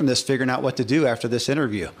walking away from this, figuring out what to do after this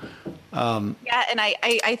interview. And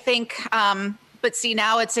I think, but see,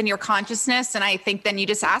 now it's in your consciousness. And I think then you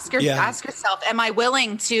just ask yourself, am I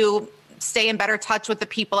willing to stay in better touch with the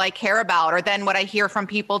people I care about? Or then what I hear from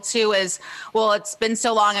people too is, well, it's been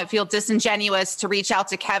so long, it feels disingenuous to reach out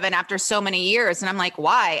to Kevin after so many years. And I'm like,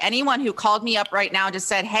 why? Anyone who called me up right now just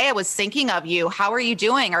said, hey, I was thinking of you. How are you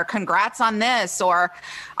doing? Or congrats on this. Or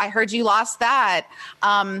I heard you lost that.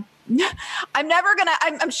 I'm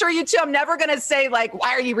sure you too, I'm never going to say like, why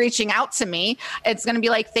are you reaching out to me? It's going to be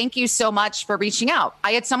like, thank you so much for reaching out.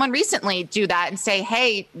 I had someone recently do that and say,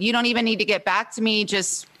 hey, you don't even need to get back to me.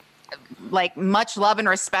 Just like much love and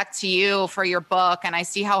respect to you for your book. And I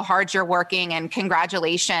see how hard you're working, and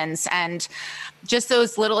congratulations. And just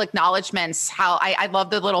those little acknowledgements, how I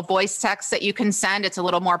love the little voice text that you can send. It's a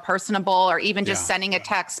little more personable, or even just sending a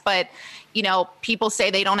text. But, people say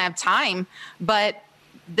they don't have time, but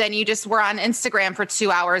then you just were on Instagram for 2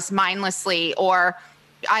 hours mindlessly, or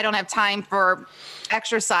I don't have time for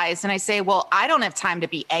exercise. And I say, well, I don't have time to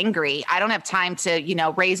be angry. I don't have time to,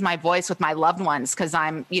 raise my voice with my loved ones because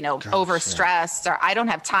I'm, overstressed, or I don't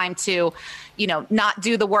have time to, not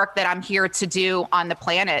do the work that I'm here to do on the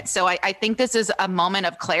planet. So I think this is a moment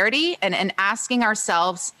of clarity and asking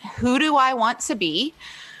ourselves, who do I want to be?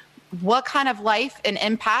 What kind of life and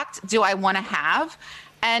impact do I want to have?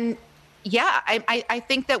 And I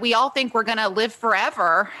think that we all think we're going to live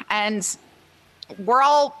forever, and we're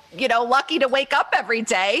all, lucky to wake up every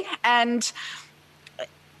day. And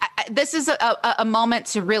this is a moment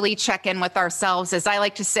to really check in with ourselves. As I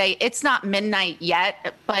like to say, it's not midnight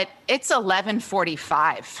yet, but it's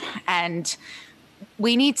 11:45, and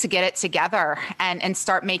we need to get it together and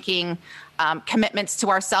start making commitments to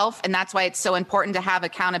ourselves. And that's why it's so important to have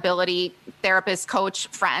accountability, therapist, coach,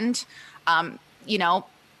 friend, and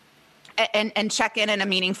check in a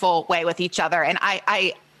meaningful way with each other. And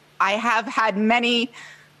I have had many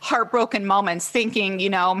heartbroken moments thinking,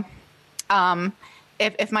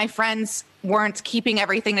 if my friends weren't keeping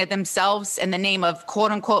everything to themselves in the name of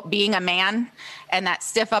quote unquote being a man, and that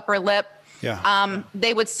stiff upper lip,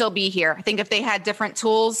 they would still be here. I think if they had different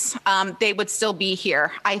tools, they would still be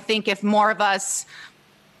here. I think if more of us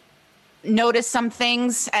noticed some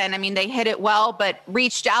things, and I mean, they hit it well, but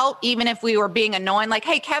reached out, even if we were being annoying, like,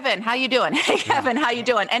 hey, Kevin, how you doing? Hey, Kevin, how you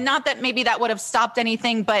doing? And not that maybe that would have stopped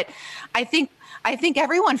anything, but I think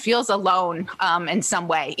everyone feels alone in some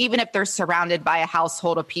way, even if they're surrounded by a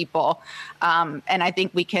household of people. And I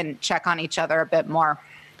think we can check on each other a bit more.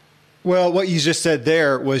 Well, what you just said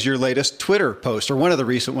there was your latest Twitter post, or one of the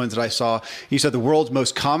recent ones that I saw. You said the world's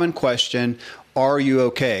most common question, are you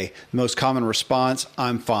okay? The most common response,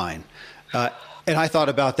 I'm fine. And I thought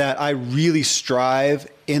about that. I really strive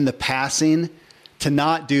in the passing to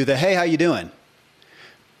not do the, hey, how you doing?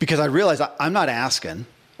 Because I realize I'm not asking.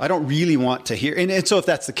 I don't really want to hear. And so if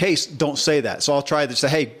that's the case, don't say that. So I'll try to say,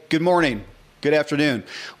 hey, good morning, good afternoon,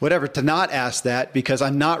 whatever, to not ask that, because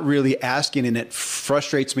I'm not really asking, and it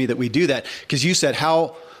frustrates me that we do that. Because you said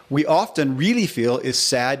how we often really feel is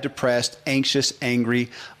sad, depressed, anxious, angry,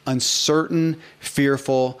 uncertain,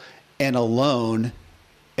 fearful, and alone.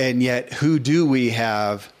 And yet, who do we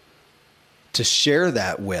have to share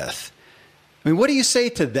that with? I mean, what do you say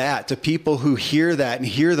to that, to people who hear that and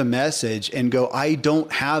hear the message and go, I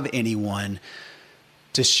don't have anyone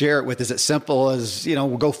to share it with? Is it simple as,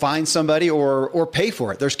 go find somebody or pay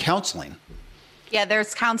for it? There's counseling. Yeah,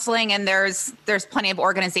 there's counseling, and there's plenty of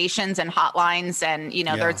organizations and hotlines, and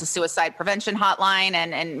there's a suicide prevention hotline,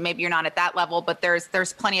 and maybe you're not at that level, but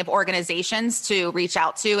there's plenty of organizations to reach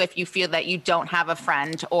out to if you feel that you don't have a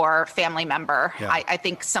friend or family member. Yeah. I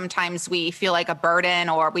think sometimes we feel like a burden,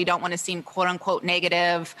 or we don't want to seem quote unquote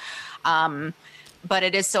negative. But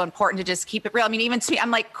it is so important to just keep it real. I mean, even to me,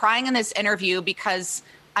 I'm like crying in this interview because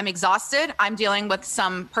I'm exhausted. I'm dealing with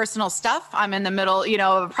some personal stuff. I'm in the middle,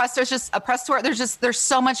 of a press. There's just a press tour. There's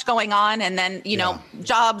so much going on. And then,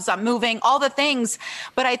 jobs, I'm moving, all the things.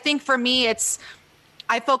 But I think for me,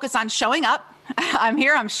 I focus on showing up. I'm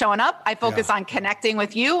here, I'm showing up. I focus on connecting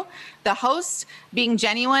with you, the host, being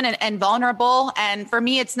genuine and vulnerable. And for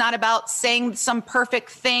me, it's not about saying some perfect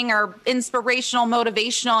thing or inspirational,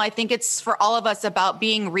 motivational. I think it's for all of us about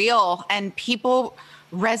being real, and people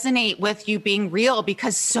resonate with you being real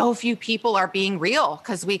because so few people are being real,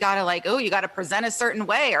 because we got to you got to present a certain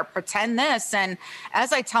way or pretend this. And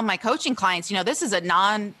as I tell my coaching clients, this is a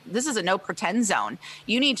no pretend zone.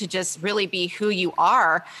 You need to just really be who you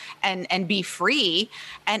are and be free.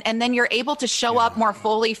 And then you're able to show up more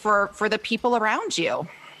fully for the people around you.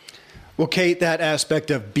 Well, Kate, that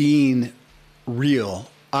aspect of being real,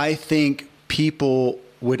 I think people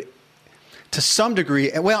would, to some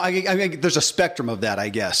degree, well, I there's a spectrum of that, I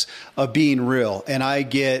guess, of being real. And I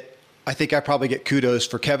think I probably get kudos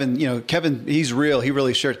for Kevin. Kevin, he's real. He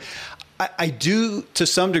really shares. I do to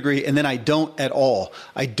some degree, and then I don't at all.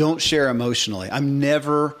 I don't share emotionally. I'm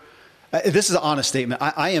never, this is an honest statement.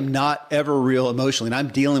 I am not ever real emotionally. And I'm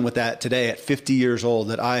dealing with that today at 50 years old,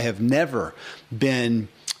 that I have never been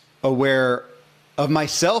aware of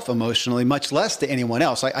myself emotionally, much less to anyone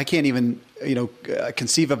else. I can't even,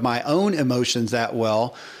 conceive of my own emotions that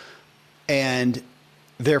well, and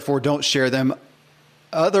therefore don't share them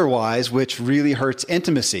otherwise, which really hurts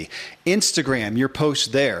intimacy. Instagram, your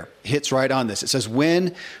post there hits right on this. It says,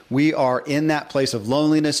 when we are in that place of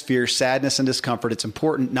loneliness, fear, sadness, and discomfort, it's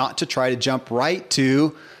important not to try to jump right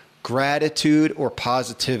to gratitude or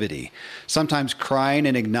positivity. Sometimes crying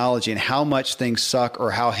and acknowledging how much things suck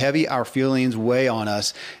or how heavy our feelings weigh on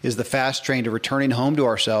us is the fast train to returning home to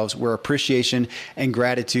ourselves, where appreciation and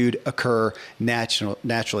gratitude occur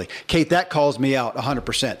naturally. Kate, that calls me out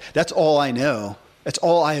 100%. That's all I know. That's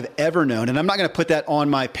all I have ever known. And I'm not going to put that on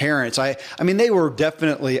my parents. I mean, they were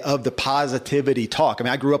definitely of the positivity talk. I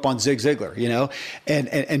mean, I grew up on Zig Ziglar,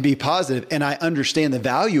 and be positive. And I understand the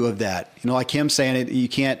value of that. Like him saying you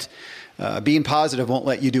can't, being positive won't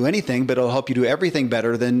let you do anything, but it'll help you do everything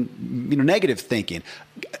better than, negative thinking.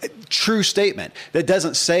 True statement. It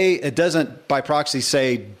doesn't by proxy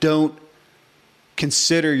say, don't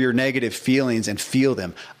consider your negative feelings and feel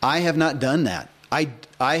them. I have not done that.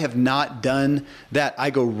 I have not done that. I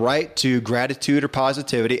go right to gratitude or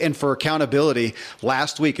positivity. And for accountability,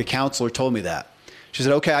 last week, a counselor told me that. She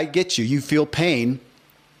said, okay, I get you. You feel pain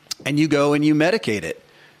and you go and you medicate it.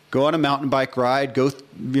 Go on a mountain bike ride, go,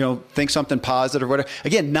 think something positive or whatever.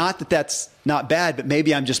 Again, not that that's not bad, but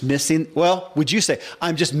maybe I'm just missing, would you say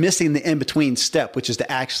I'm just missing the in-between step, which is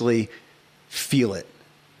to actually feel it?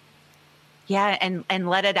 Yeah. And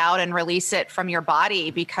let it out and release it from your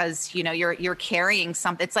body, because, you're carrying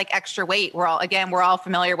something. It's like extra weight. We're all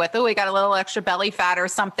familiar with, we got a little extra belly fat or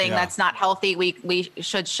something that's not healthy. We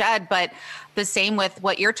should shed, but the same with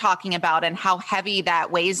what you're talking about and how heavy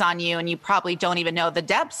that weighs on you. And you probably don't even know the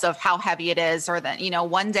depths of how heavy it is, or that,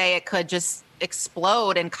 one day it could just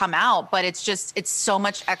explode and come out, but it's so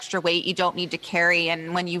much extra weight you don't need to carry.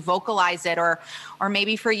 And when you vocalize it, or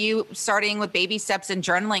maybe for you starting with baby steps and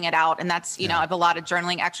journaling it out. And that's, I have a lot of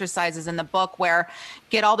journaling exercises in the book where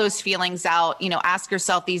get all those feelings out, ask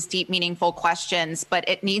yourself these deep, meaningful questions, but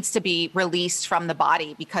it needs to be released from the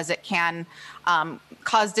body because it can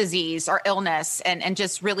cause disease or illness and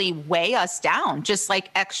just really weigh us down, just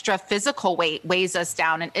like extra physical weight weighs us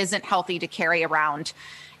down and isn't healthy to carry around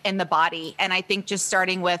in the body. And I think just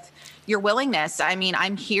starting with your willingness, I mean,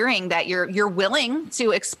 I'm hearing that you're willing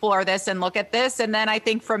to explore this and look at this. And then I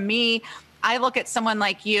think for me, I look at someone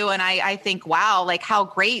like you and I think, wow, like how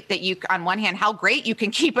great that you, on one hand, how great you can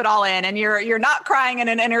keep it all in and you're not crying in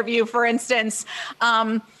an interview, for instance.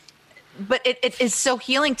 But it is so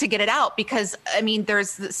healing to get it out because, I mean,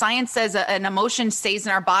 science says an emotion stays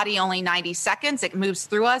in our body only 90 seconds. It moves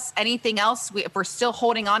through us. Anything else, if we're still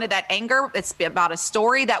holding on to that anger, it's about a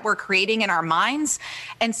story that we're creating in our minds.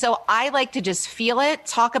 And so I like to just feel it,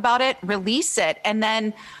 talk about it, release it, and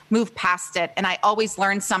then move past it. And I always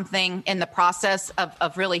learn something in the process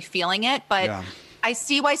of really feeling it. But yeah. I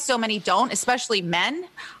see why so many don't, especially men.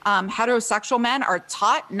 Heterosexual men are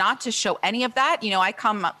taught not to show any of that. I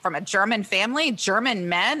come from a German family, German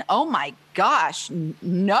men. Oh my gosh,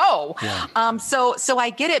 no. Yeah. So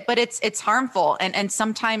I get it, but it's harmful. And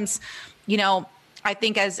sometimes, I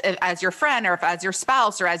think as your friend or as your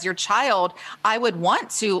spouse or as your child, I would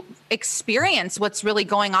want to experience what's really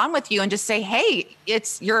going on with you and just say, hey,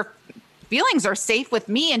 your feelings are safe with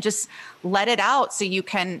me, and just let it out so you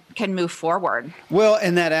can move forward. Well,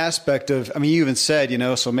 and that aspect of, I mean, you even said,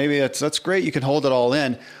 so maybe that's great. You can hold it all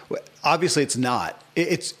in. Obviously it's not.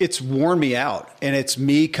 It's worn me out, and it's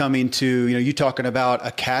me coming to, you talking about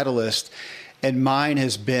a catalyst, and mine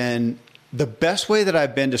has been, the best way that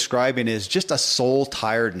I've been describing is just a soul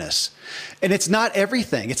tiredness. And it's not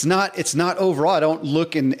everything. It's not overall. I don't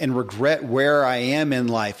look and regret where I am in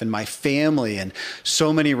life and my family and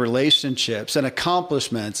so many relationships and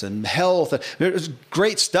accomplishments and health. There's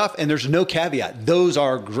great stuff, and there's no caveat. Those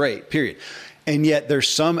are great, period. And yet there's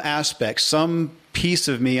some aspect, some piece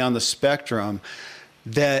of me on the spectrum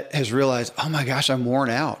that has realized, oh my gosh, I'm worn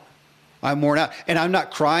out. And I'm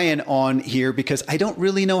not crying on here because I don't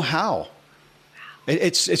really know how.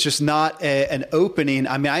 It's just not an opening.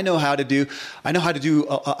 I mean, I can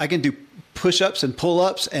do push-ups and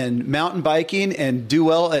pull-ups and mountain biking and do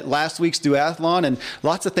well at last week's duathlon and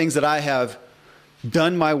lots of things that I have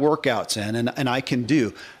done my workouts in and I can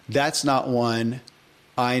do. That's not one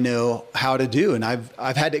I know how to do. And I've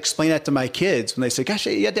had to explain that to my kids when they say, gosh,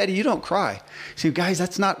 yeah, Daddy, you don't cry. I say, guys,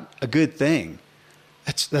 that's not a good thing.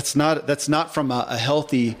 That's not from a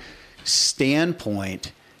healthy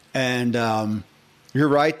standpoint. And, you're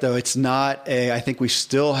right, though. It's not I think we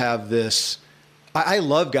still have this. I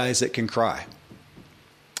love guys that can cry.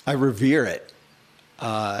 I revere it.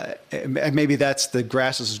 Maybe that's the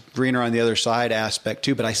grass is greener on the other side aspect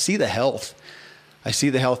too, but I see the health. I see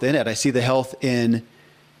the health in it. I see the health in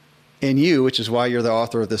you, which is why you're the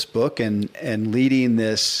author of this book and leading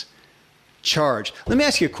this charge. Let me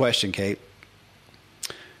ask you a question, Kate.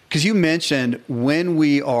 Because you mentioned when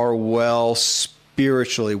we are well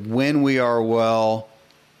spiritually, when we are well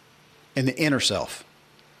in the inner self,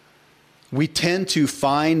 we tend to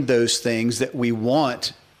find those things that we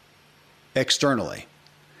want externally.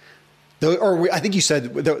 I think you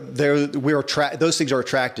said those things are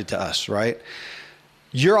attracted to us, right?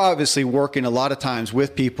 You're obviously working a lot of times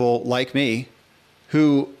with people like me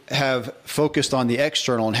who have focused on the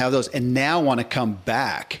external and have those and now want to come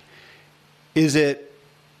back. Is it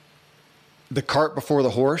the cart before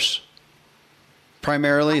the horse?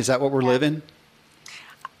 Primarily, is that what we're living?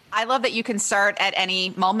 I love that you can start at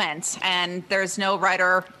any moment and there's no right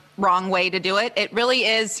or wrong way to do it. It really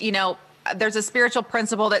is, there's a spiritual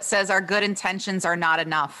principle that says our good intentions are not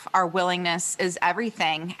enough. Our willingness is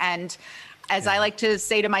everything. And as I like to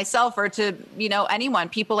say to myself or to, anyone,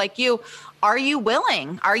 people like you, are you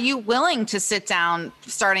willing? Are you willing to sit down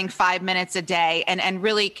starting 5 minutes a day and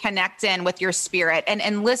really connect in with your spirit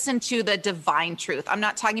and listen to the divine truth? I'm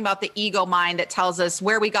not talking about the ego mind that tells us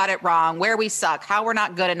where we got it wrong, where we suck, how we're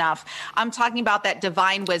not good enough. I'm talking about that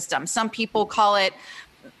divine wisdom. Some people call it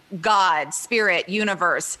God, spirit,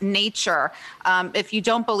 universe, nature. If you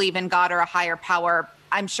don't believe in God or a higher power,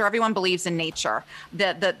 I'm sure everyone believes in nature.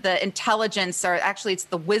 The intelligence, or actually it's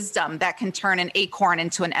the wisdom that can turn an acorn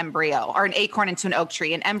into an embryo, or an acorn into an oak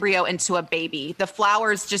tree, an embryo into a baby. The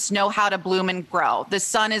flowers just know how to bloom and grow. The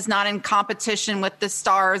sun is not in competition with the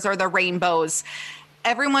stars or the rainbows.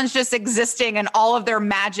 everyone's just existing in all of their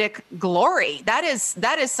magic glory. That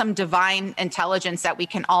is some divine intelligence that we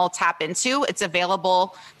can all tap into. It's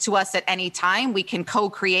available to us at any time. We can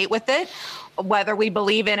co-create with it, whether we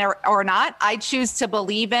believe in it or not. I choose to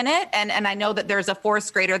believe in it. And I know that there's a force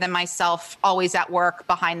greater than myself always at work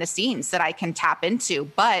behind the scenes that I can tap into.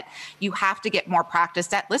 But you have to get more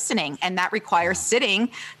practiced at listening. And that requires sitting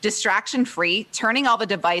distraction free, turning all the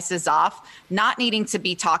devices off, not needing to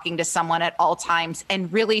be talking to someone at all times,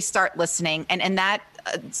 and really start listening. And that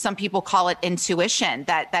some people call it intuition,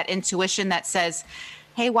 that intuition that says,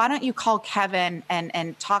 hey, why don't you call Kevin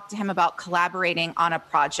and talk to him about collaborating on a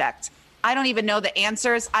project? I don't even know the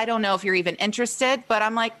answers. I don't know if you're even interested, but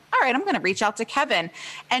I'm like, all right, I'm going to reach out to Kevin.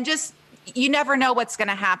 And just, you never know what's going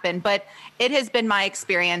to happen. But it has been my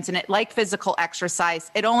experience, and it, like physical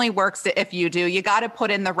exercise, it only works if you do. You got to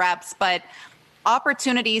put in the reps. But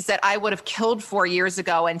opportunities that I would have killed 4 years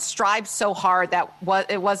ago and strived so hard that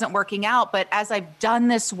it wasn't working out. But as I've done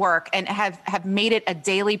this work and have made it a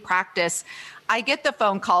daily practice, I get the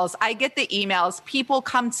phone calls, I get the emails, people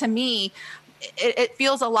come to me. It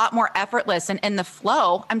feels a lot more effortless and in the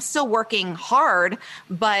flow. I'm still working hard,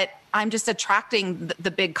 but I'm just attracting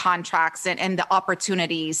the big contracts and the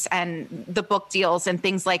opportunities and the book deals and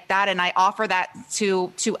things like that. And I offer that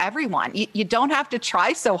to everyone. You don't have to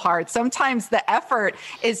try so hard. Sometimes the effort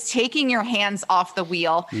is taking your hands off the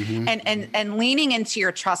wheel and leaning into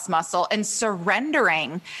your trust muscle and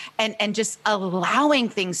surrendering and just allowing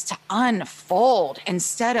things to unfold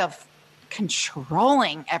instead of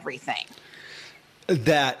controlling everything.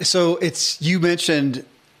 So you mentioned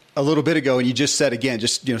a little bit ago, and you just said again,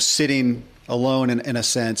 just, sitting alone in a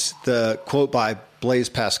sense, the quote by Blaise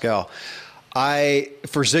Pascal.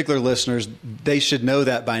 For Ziglar listeners, they should know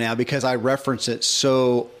that by now because I reference it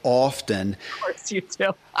so often. Of course you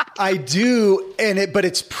do. I do, but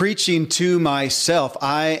it's preaching to myself.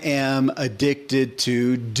 I am addicted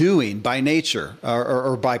to doing by nature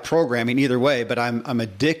or by programming, either way, but I'm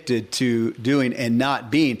addicted to doing and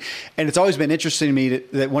not being. And it's always been interesting to me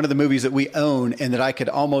that one of the movies that we own and that I could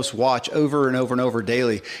almost watch over and over and over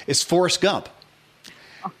daily is Forrest Gump.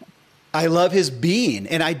 I love his being,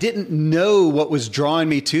 and I didn't know what was drawing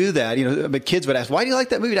me to that. But kids would ask, "Why do you like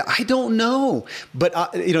that movie?" I don't know, but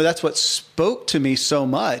that's what spoke to me so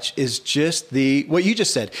much is just what you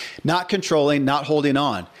just said: not controlling, not holding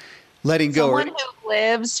on, letting go. Someone who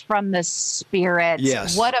lives from the spirit.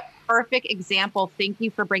 Yes. What a perfect example. Thank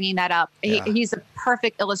you for bringing that up. Yeah. He's a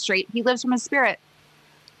perfect illustrate. He lives from his spirit.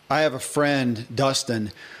 I have a friend,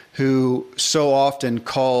 Dustin, who so often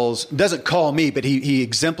doesn't call me, but he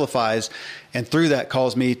exemplifies, and through that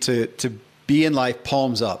calls me to be in life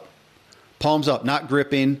palms up, not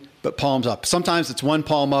gripping, but palms up. Sometimes it's one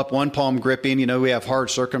palm up, one palm gripping. We have hard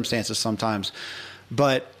circumstances sometimes,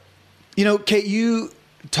 but Kate, you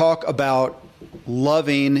talk about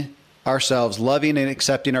loving ourselves, loving and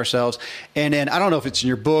accepting ourselves. And then I don't know if it's in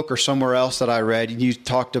your book or somewhere else that I read, you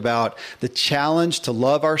talked about the challenge to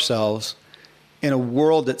love ourselves in a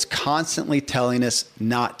world that's constantly telling us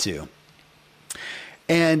not to.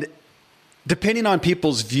 And depending on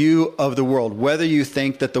people's view of the world, whether you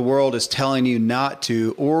think that the world is telling you not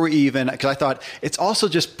to, or even, because I thought it's also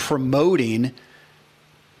just promoting,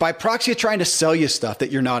 by proxy, trying to sell you stuff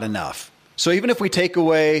that you're not enough. So even if we take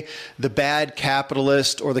away the bad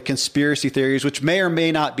capitalist or the conspiracy theories, which may or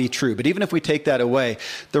may not be true, but even if we take that away,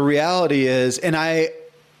 the reality is, and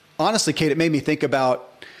honestly, Kate, it made me think about,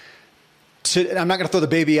 I'm not going to throw the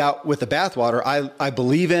baby out with the bathwater. I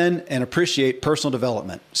believe in and appreciate personal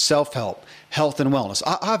development, self-help, health and wellness.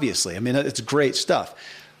 Obviously, it's great stuff.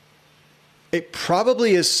 It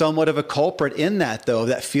probably is somewhat of a culprit in that, though,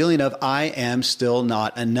 that feeling of I am still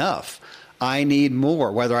not enough. I need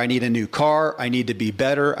more, whether I need a new car, I need to be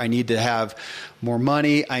better, I need to have more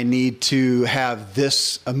money, I need to have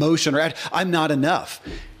this emotion, or I'm not enough.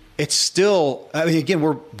 It's still, again,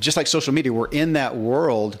 we're just like social media, we're in that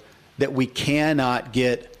world that we cannot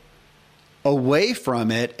get away from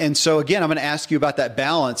it. And so again, I'm going to ask you about that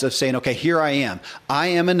balance of saying, okay, here I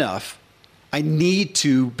am enough. I need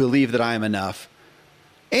to believe that I am enough.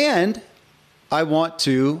 And I want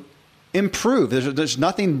to improve. There's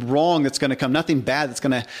nothing wrong that's going to come, nothing bad that's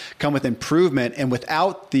going to come with improvement. And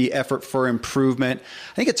without the effort for improvement,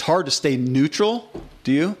 I think it's hard to stay neutral.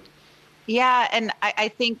 Do you? Yeah. And I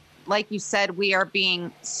think, like you said, we are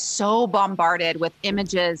being so bombarded with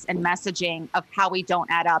images and messaging of how we don't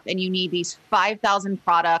add up. And you need these 5,000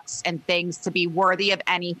 products and things to be worthy of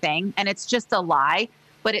anything. And it's just a lie,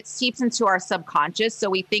 but it seeps into our subconscious.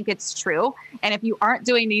 So we think it's true. And if you aren't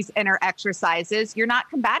doing these inner exercises, you're not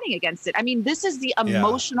combating against it. This is the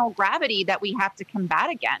emotional gravity that we have to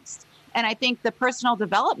combat against. And I think the personal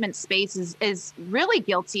development space is really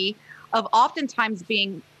guilty of oftentimes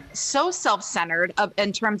being so self-centered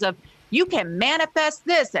in terms of you can manifest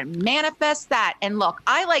this and manifest that. And look,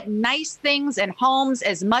 I like nice things and homes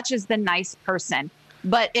as much as the nice person.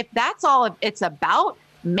 But if that's all it's about,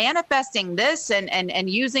 manifesting this and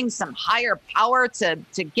using some higher power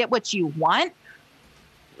to get what you want,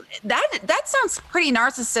 that sounds pretty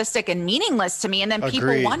narcissistic and meaningless to me. And then people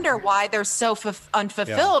Agreed. wonder why they're so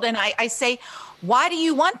unfulfilled. Yeah. And I say, why do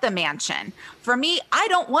you want the mansion? For me, I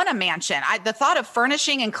don't want a mansion. The thought of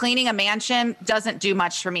furnishing and cleaning a mansion doesn't do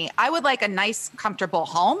much for me. I would like a nice, comfortable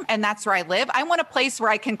home, and that's where I live. I want a place where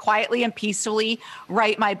I can quietly and peacefully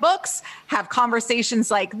write my books, have conversations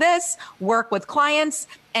like this, work with clients,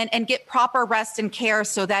 and get proper rest and care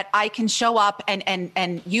so that I can show up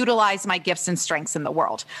and utilize my gifts and strengths in the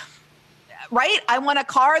world. Right? I want a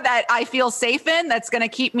car that I feel safe in, that's going to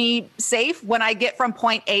keep me safe when I get from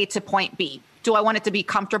point A to point B. Do I want it to be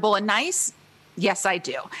comfortable and nice? Yes, I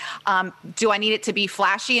do. Do I need it to be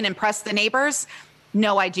flashy and impress the neighbors?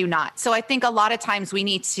 No, I do not. So I think a lot of times we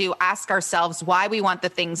need to ask ourselves why we want the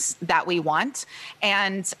things that we want,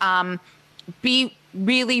 and be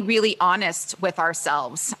really, really honest with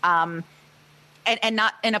ourselves. And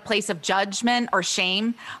not in a place of judgment or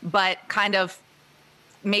shame, but kind of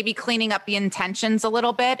maybe cleaning up the intentions a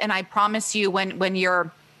little bit. And I promise you, when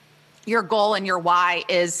your goal and your why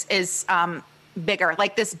is bigger,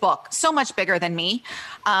 like this book, so much bigger than me,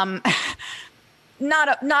 not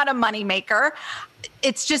a money maker.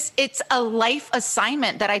 It's a life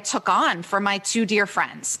assignment that I took on for my two dear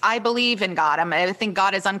friends. I believe in God. I think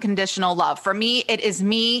God is unconditional love. For me, it is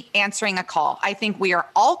me answering a call. I think we are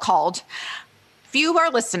all called. Few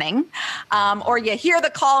are listening, or you hear the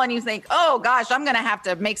call and you think, oh gosh, I'm going to have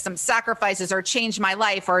to make some sacrifices or change my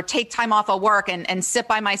life or take time off of work and sit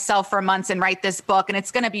by myself for months and write this book. And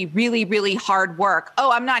it's going to be really, really hard work.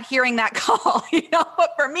 Oh, I'm not hearing that call.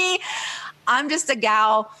 But for me, I'm just a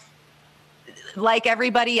gal like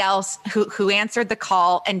everybody else who answered the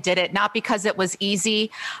call and did it, not because it was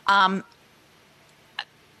easy.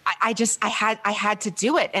 I had to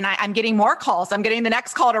do it, and I'm getting more calls. I'm getting the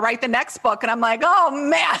next call to write the next book, and I'm like, oh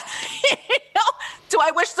man, do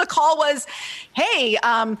I wish the call was, hey,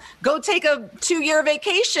 go take a 2-year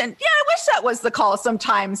vacation? Yeah, I wish that was the call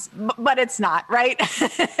sometimes, but it's not, right?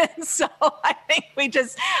 So I think we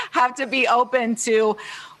just have to be open to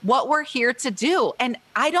what we're here to do, and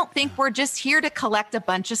I don't think we're just here to collect a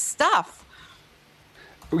bunch of stuff.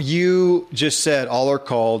 You just said all are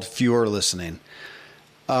called, few are listening.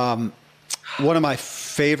 One of my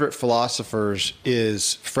favorite philosophers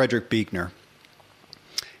is Frederick Buechner.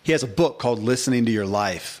 He has a book called Listening to Your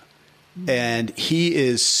Life. And he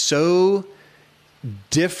is so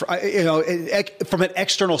different, from an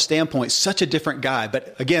external standpoint, such a different guy.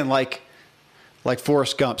 But again, like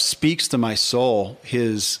Forrest Gump, speaks to my soul,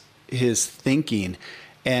 his thinking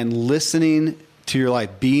and listening to your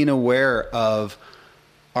life, being aware of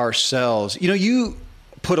ourselves. You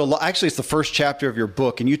put actually it's the first chapter of your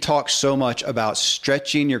book, and you talk so much about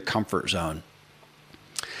stretching your comfort zone.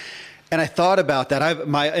 And I thought about that.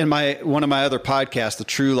 In one of my other podcasts, the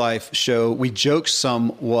True Life Show, we joke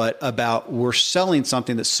somewhat about we're selling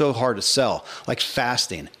something that's so hard to sell, like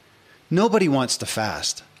fasting. Nobody wants to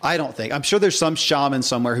fast. I don't think. I'm sure there's some shaman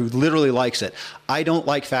somewhere who literally likes it. I don't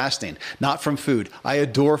like fasting, not from food. I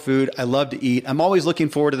adore food. I love to eat. I'm always looking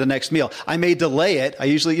forward to the next meal. I may delay it. I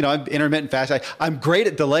usually, I'm intermittent fast. I'm great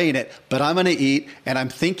at delaying it, but I'm going to eat, and I'm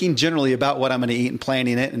thinking generally about what I'm going to eat and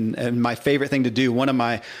planning it. And my favorite thing to do, one of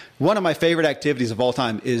my favorite activities of all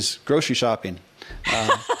time is grocery shopping.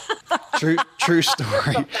 True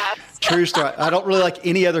story. True story. I don't really like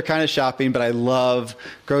any other kind of shopping, but I love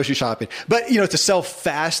grocery shopping. But, to sell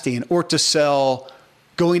fasting or to sell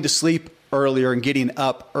going to sleep earlier and getting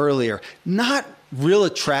up earlier, not real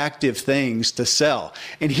attractive things to sell.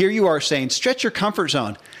 And here you are saying, stretch your comfort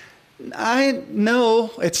zone. I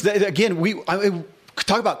know it's, again, I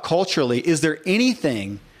talk about culturally. Is there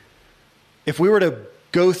anything, if we were to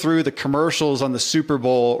go through the commercials on the Super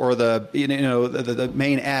Bowl or the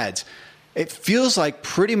main ads, it feels like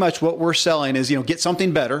pretty much what we're selling is, get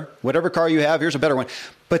something better, whatever car you have, here's a better one.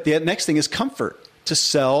 But the next thing is comfort, to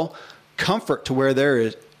sell comfort to where there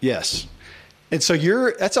is. Yes. And so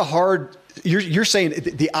you're saying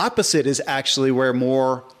the opposite is actually where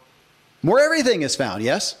more everything is found.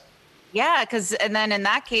 Yes. Yeah, and then in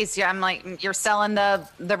that case, yeah, I'm like, you're selling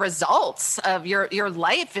the results of your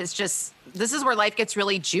life is just, this is where life gets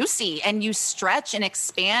really juicy, and you stretch and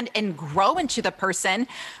expand and grow into the person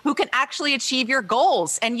who can actually achieve your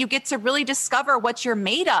goals, and you get to really discover what you're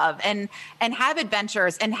made of, and have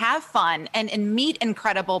adventures and have fun and meet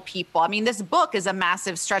incredible people. I mean, this book is a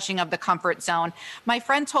massive stretching of the comfort zone. My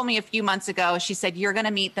friend told me a few months ago, she said, you're going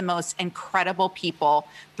to meet the most incredible people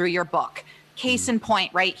through your book. Case in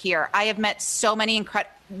point right here. I have met so many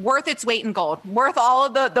worth its weight in gold, worth all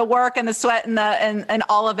of the work and the sweat and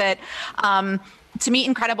all of it, to meet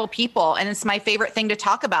incredible people. And it's my favorite thing to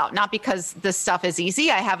talk about, not because this stuff is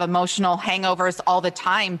easy. I have emotional hangovers all the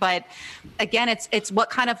time, but again, it's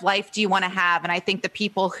what kind of life do you want to have? And I think the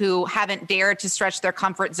people who haven't dared to stretch their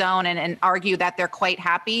comfort zone and argue that they're quite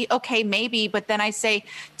happy, okay, maybe, but then I say,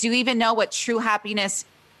 do you even know what true happiness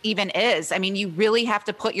even is? I mean, you really have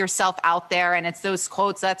to put yourself out there, and it's those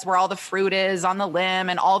quotes, that's where all the fruit is on the limb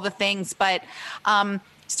and all the things. But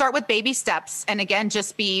start with baby steps, and again,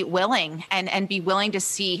 just be willing and be willing to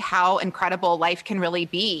see how incredible life can really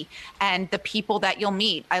be, and the people that you'll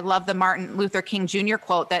meet. I love the Martin Luther King Jr.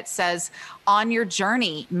 quote that says, on your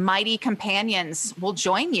journey, mighty companions will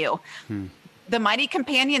join you. The mighty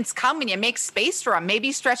companions come when you make space for them.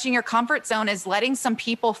 Maybe stretching your comfort zone is letting some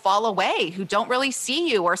people fall away who don't really see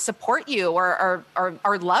you or support you or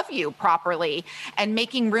love you properly, and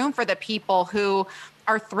making room for the people who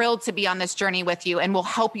are thrilled to be on this journey with you and will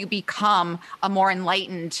help you become a more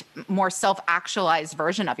enlightened, more self-actualized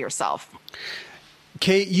version of yourself.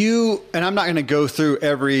 Kate, and I'm not going to go through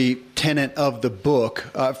every tenet of the book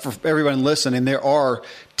for everyone listening. There are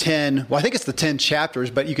 10, well, I think it's the 10 chapters,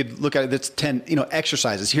 but you could look at it, it's 10,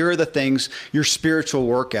 exercises. Here are the things, your spiritual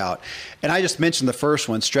workout. And I just mentioned the first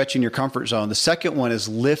one, stretching your comfort zone. The second one is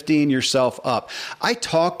lifting yourself up. I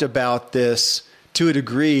talked about this to a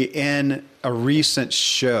degree in a recent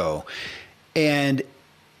show, and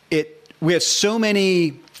we have so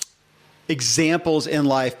many examples in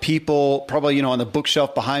life, people probably, on the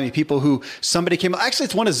bookshelf behind me, people who somebody came, actually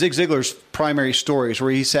it's one of Zig Ziglar's primary stories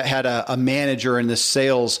where he had a manager in this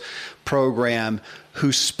sales program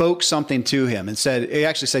who spoke something to him and he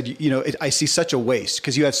actually said, I see such a waste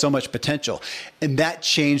because you have so much potential. And that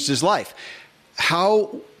changed his life.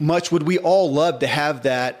 How much would we all love to have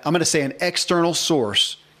that? I'm going to say an external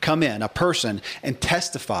source come in, a person, and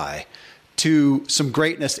testify to some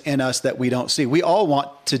greatness in us that we don't see. We all want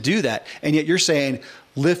to do that. And yet you're saying,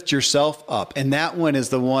 lift yourself up. And that one is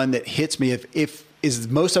the one that hits me. If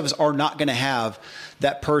most of us are not going to have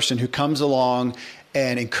that person who comes along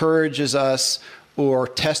and encourages us or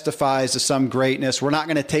testifies to some greatness. We're not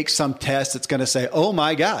going to take some test that's going to say, oh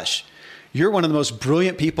my gosh, you're one of the most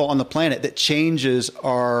brilliant people on the planet, that changes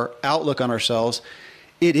our outlook on ourselves.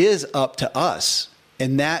 It is up to us.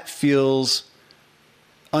 And that feels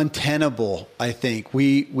untenable, I think.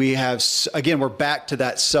 We have, again, we're back to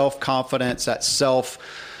that self-confidence, that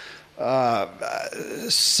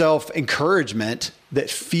self-encouragement that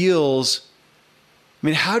feels, I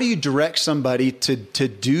mean, how do you direct somebody to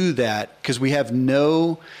do that? Because we have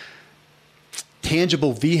no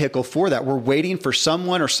tangible vehicle for that. We're waiting for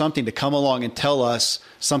someone or something to come along and tell us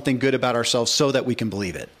something good about ourselves so that we can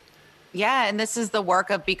believe it. Yeah. And this is the work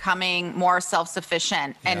of becoming more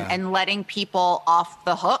self-sufficient and letting people off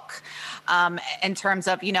the hook, in terms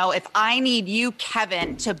of, if I need you,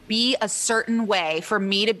 Kevin, to be a certain way for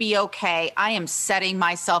me to be okay, I am setting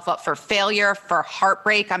myself up for failure, for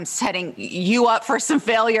heartbreak. I'm setting you up for some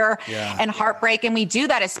failure and heartbreak. And we do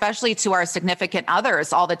that, especially to our significant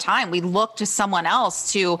others all the time. We look to someone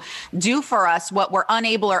else to do for us what we're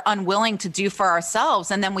unable or unwilling to do for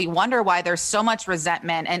ourselves. And then we wonder why there's so much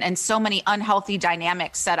resentment and so many unhealthy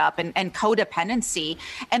dynamics set up and codependency.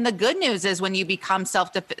 And the good news is when you become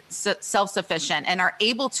self-sufficient and are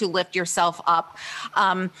able to lift yourself up,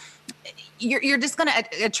 you're just going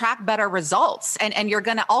to attract better results. And you're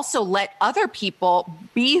going to also let other people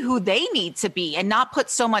be who they need to be and not put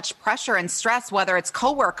so much pressure and stress, whether it's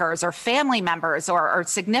coworkers or family members or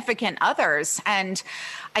significant others. And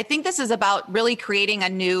I think this is about really creating a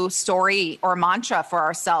new story or mantra for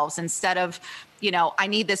ourselves instead of, I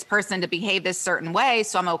need this person to behave this certain way,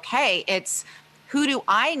 so I'm okay. It's, who do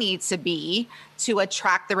I need to be to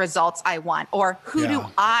attract the results I want? Or who do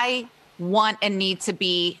I want and need to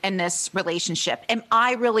be in this relationship? Am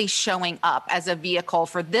I really showing up as a vehicle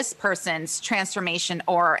for this person's transformation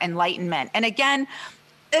or enlightenment? And again,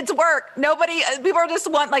 it's work. People just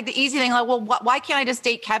want like the easy thing. Like, well, why can't I just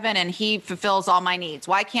date Kevin and he fulfills all my needs?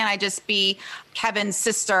 Why can't I just be Kevin's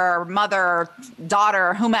sister, mother,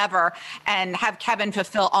 daughter, whomever, and have Kevin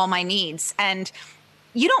fulfill all my needs? And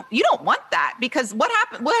you don't want that, because what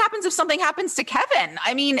happens if something happens to Kevin?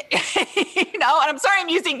 I mean, and I'm sorry I'm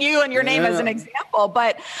using you and your name as an example,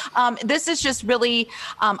 but this is just really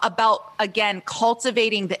about, again,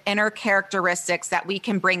 cultivating the inner characteristics that we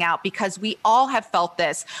can bring out, because we all have felt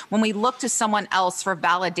this when we look to someone else for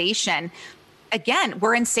validation. Again,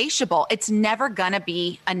 we're insatiable. It's never going to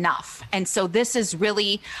be enough. And so this is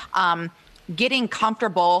really getting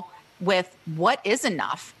comfortable with what is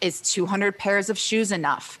enough. Is 200 pairs of shoes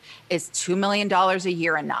enough? Is $2 million a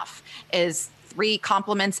year enough? Is 3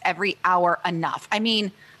 compliments every hour enough? I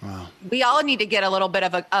mean, wow. We all need to get a little bit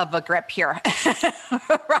of a grip here,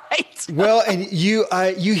 right? Well, and you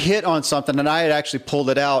hit on something, and I had actually pulled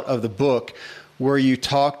it out of the book where you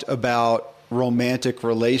talked about romantic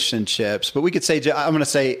relationships, but we could say, I'm going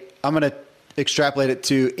to extrapolate it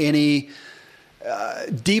to any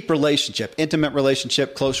deep relationship, intimate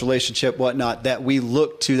relationship, close relationship, whatnot, that we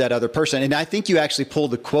look to that other person. And I think you actually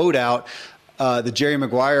pulled the quote out, the Jerry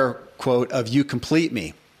Maguire quote of "You complete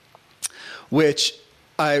me," which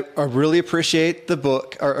I really appreciate the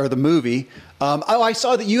book or the movie. I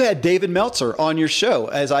saw that you had David Meltzer on your show,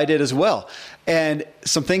 as I did as well. And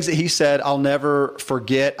some things that he said, I'll never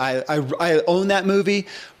forget. I own that movie,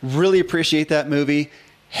 really appreciate that movie,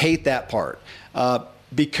 hate that part.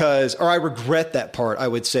 I regret that part, I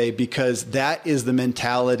would say, because that is the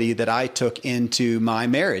mentality that I took into my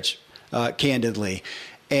marriage, candidly.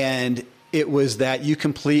 And it was that you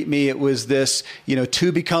complete me. It was this,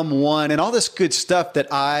 two become one, and all this good stuff that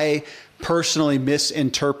I personally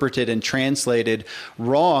misinterpreted and translated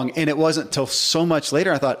wrong. And it wasn't until so much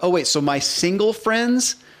later I thought, oh, wait, so my single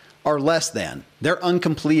friends are less than. They're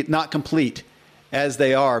incomplete, not complete as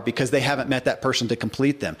they are, because they haven't met that person to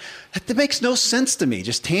complete them. That makes no sense to me,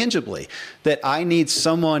 just tangibly, that I need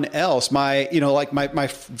someone else. Some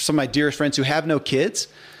of my dearest friends who have no kids.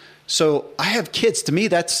 So I have kids. To me,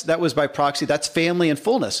 that was by proxy. That's family and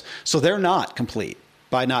fullness. So they're not complete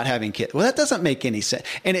by not having kids. Well, that doesn't make any sense.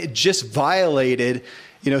 And it just violated,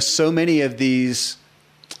 so many of these,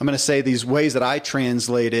 I'm going to say, these ways that I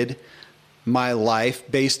translated my life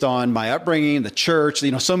based on my upbringing, the church,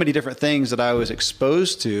 so many different things that I was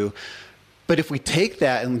exposed to. But if we take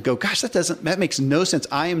that and go, gosh, that makes no sense.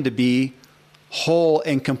 I am to be whole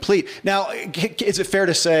and complete. Now, is it fair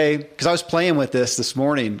to say, because I was playing with this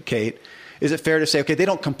morning, Kate, is it fair to say, okay, they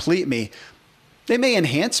don't complete me. They may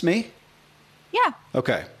enhance me. Yeah.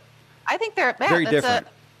 Okay. I think they're very different.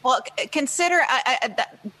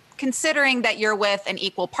 Considering that you're with an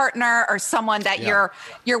equal partner, or someone that you're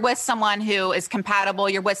with someone who is compatible,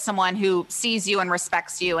 you're with someone who sees you and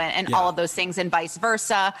respects you, and all of those things, and vice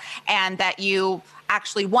versa, and that you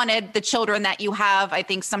actually wanted the children that you have. I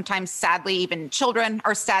think sometimes, sadly, even children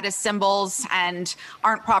are status symbols and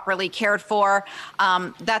aren't properly cared for.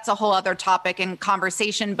 That's a whole other topic and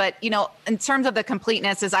conversation. But, in terms of the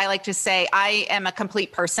completeness, as I like to say, I am a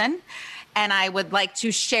complete person. And I would like to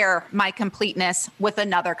share my completeness with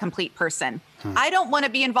another complete person. I don't want to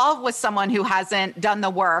be involved with someone who hasn't done the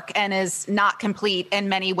work and is not complete in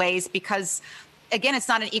many ways, because, again, it's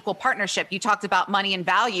not an equal partnership. You talked about money and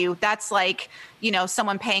value. That's like,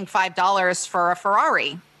 someone paying $5 for a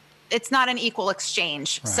Ferrari. It's not an equal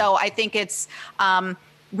exchange. Right. So I think it's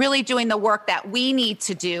really doing the work that we need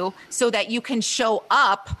to do so that you can show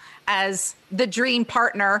up as the dream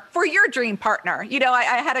partner for your dream partner. I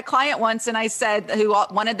had a client once, and I said, who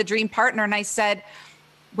wanted the dream partner. And I said,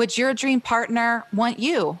 would your dream partner want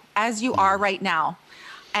you as you are right now?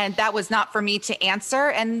 And that was not for me to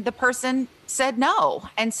answer. And the person said no.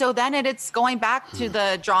 And so then it's going back to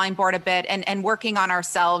the drawing board a bit and working on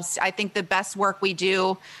ourselves. I think the best work we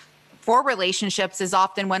do for relationships is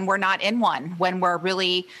often when we're not in one, when we're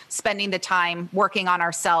really spending the time working on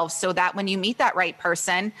ourselves, so that when you meet that right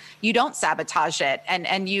person, you don't sabotage it,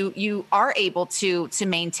 and you are able to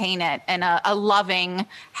maintain it in a loving,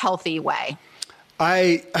 healthy way.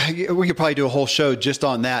 We could probably do a whole show just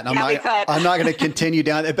on that. And I'm not going to continue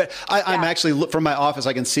down it, but I'm actually, from my office,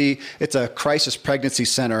 I can see it's a crisis pregnancy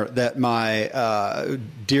center that my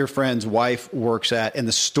dear friend's wife works at. And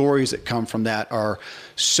the stories that come from that are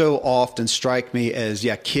so often strike me as,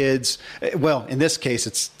 kids. Well, in this case,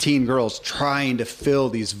 it's teen girls trying to fill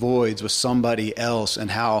these voids with somebody else,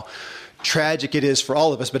 and how tragic it is for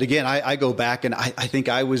all of us. But again, I go back, and I think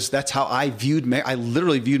that's how I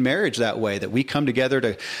literally viewed marriage that way, that we come together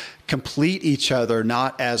to complete each other,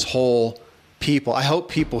 not as whole people. I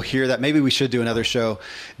hope people hear that. Maybe we should do another show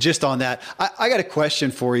just on that. I got a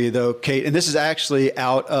question for you though, Kate, and this is actually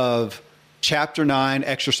out of chapter 9,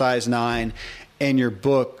 exercise 9 in your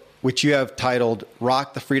book, which you have titled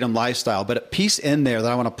Rock the Freedom Lifestyle. But a piece in there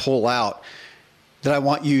that I want to pull out, that I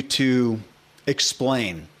want you to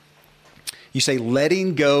explain. You say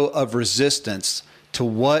letting go of resistance to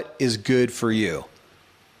what is good for you.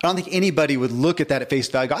 I don't think anybody would look at that at face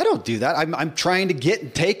value and go, I don't do that. I'm trying to get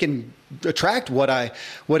and take and attract what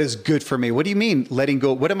is good for me. What do you mean letting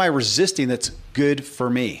go? What am I resisting that's good for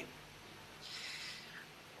me?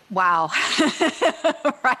 Wow.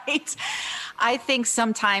 Right. I think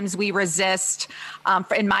sometimes we resist,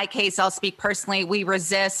 in my case, I'll speak personally, we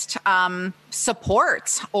resist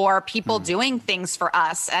support or people doing things for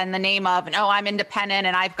us in the name of, no, I'm independent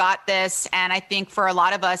and I've got this. And I think for a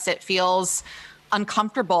lot of us, it feels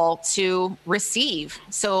uncomfortable to receive.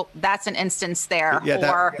 So that's an instance there.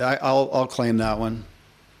 Yeah, I'll claim that one.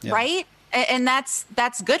 Yeah. Right? And that's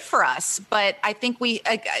good for us. But I think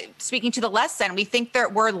speaking to the less than, we think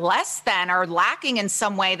that we're less than or lacking in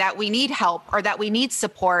some way, that we need help or that we need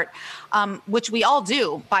support, which we all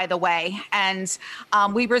do, by the way. And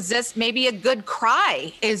we resist. Maybe a good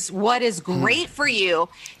cry is what is great for you.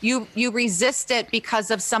 You resist it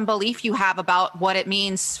because of some belief you have about what it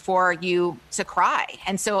means for you to cry.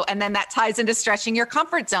 And then that ties into stretching your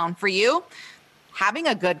comfort zone for you. Having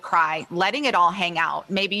a good cry, letting it all hang out.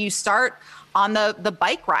 Maybe you start on the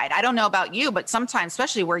bike ride. I don't know about you, but sometimes,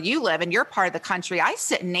 especially where you live in your part of the country, I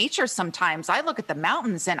sit in nature sometimes. I look at the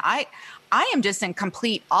mountains and I am just in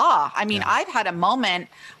complete awe. I mean, I've had a moment,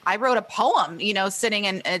 I wrote a poem, sitting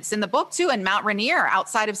in, it's in the book too, in Mount Rainier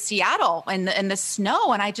outside of Seattle in the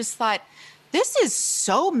snow. And I just thought, this is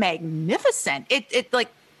so magnificent. It like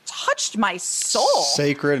touched my soul.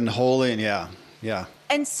 Sacred and holy. And yeah.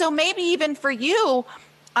 And so maybe even for you,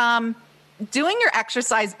 doing your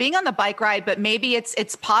exercise, being on the bike ride, but maybe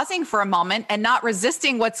it's pausing for a moment and not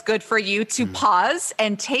resisting what's good for you to pause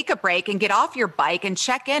and take a break and get off your bike and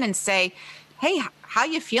check in and say, hey, how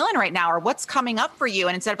you feeling right now? Or what's coming up for you?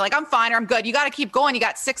 And instead of like, I'm fine or I'm good, you got to keep going. You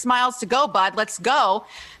got 6 miles to go, bud. Let's go.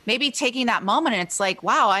 Maybe taking that moment and it's like,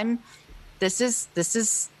 wow, this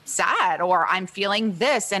is sad, or I'm feeling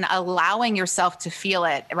this, and allowing yourself to feel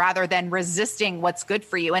it rather than resisting what's good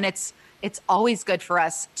for you. And it's always good for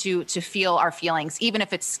us to feel our feelings, even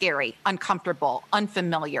if it's scary, uncomfortable,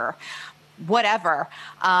 unfamiliar, whatever.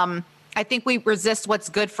 I think we resist what's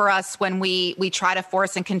good for us when we try to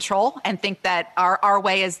force and control and think that our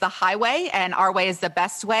way is the highway and our way is the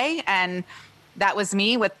best way. And that was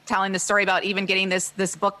me with telling the story about even getting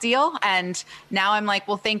this book deal. And now I'm like,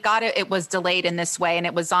 well, thank God it was delayed in this way. And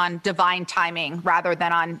it was on divine timing rather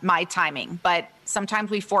than on my timing. But sometimes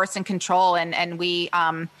we force and control and we,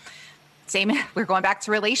 we're going back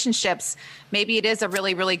to relationships. Maybe it is a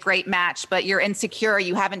really, really great match, but you're insecure.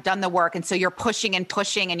 You haven't done the work. And so you're pushing and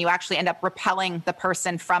pushing and you actually end up repelling the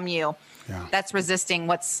person from you. Yeah. That's resisting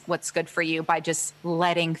what's good for you by just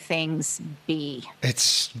letting things be.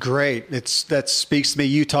 It's great. That speaks to me.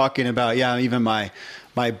 You talking about, even my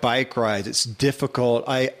bike rides. It's difficult.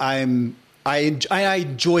 I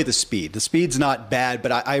enjoy the speed. The speed's not bad,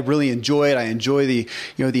 but I really enjoy it. I enjoy the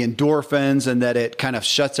endorphins and that it kind of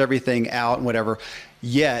shuts everything out and whatever.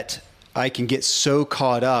 Yet I can get so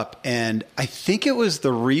caught up. And I think it was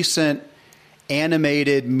the recent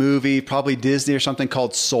animated movie, probably Disney or something,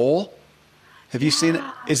 called Soul. Have you seen it?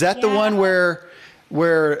 Is that the one where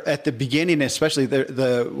at the beginning, especially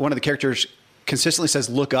the one of the characters consistently says,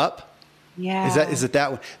 "Look up"? Yeah. Is it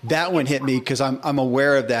that one? That one hit me because I'm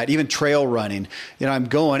aware of that. Even trail running, I'm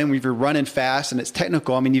going, and if you're running fast and it's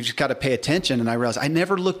technical, I mean, you've just got to pay attention. And I realized I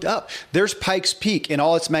never looked up. There's Pikes Peak in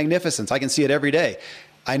all its magnificence. I can see it every day.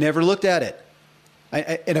 I never looked at it.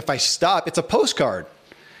 And if I stop, it's a postcard.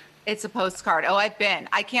 It's a postcard. Oh, I've been.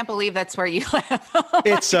 I can't believe that's where you live.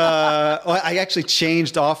 It's I actually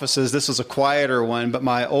changed offices. This was a quieter one, but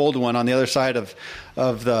my old one on the other side of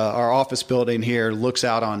our office building here looks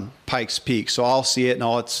out on Pikes Peak. So I'll see it in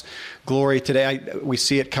all its glory today. We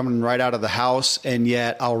see it coming right out of the house, and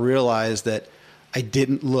yet I'll realize that I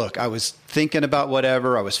didn't look. I was thinking about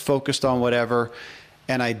whatever. I was focused on whatever,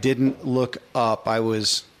 and I didn't look up. I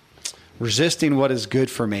was resisting what is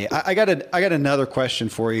good for me. I got another question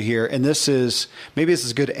for you here, and this is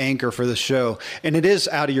a good anchor for the show, and it is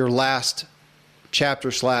out of your last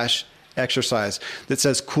chapter / exercise that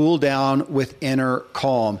says cool down with inner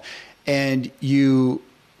calm, and you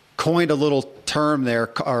coined a little term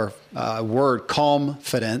there, or word,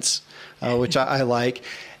 calmfidence, which I like,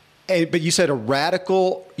 but you said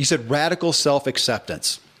radical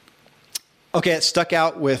self-acceptance. Okay, it stuck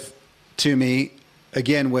out to me.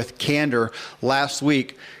 Again, with candor, last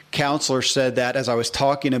week, counselor said that as I was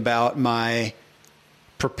talking about my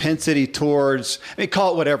propensity towards,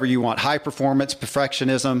 call it whatever you want, high performance,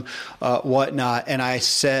 perfectionism, whatnot. And I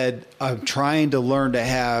said, I'm trying to learn to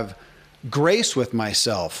have grace with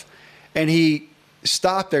myself. And he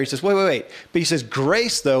stop there. He says, wait. But he says,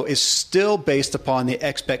 grace, though, is still based upon the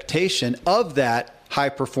expectation of that high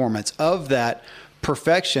performance, of that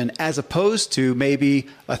perfection, as opposed to maybe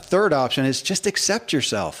a third option is just accept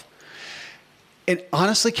yourself. And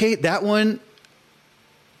honestly, Kate, that one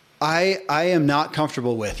I am not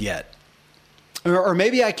comfortable with yet. Or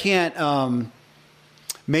maybe I can't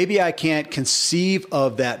conceive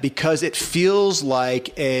of that because it feels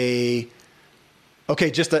like in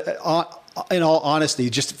all honesty,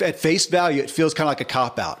 just at face value, it feels kind of like a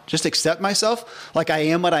cop-out. Just accept myself like I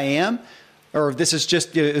am what I am, or this is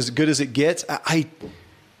just as good as it gets.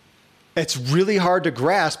 It's really hard to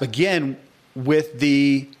grasp, again, with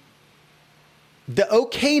the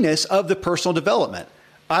okayness of the personal development.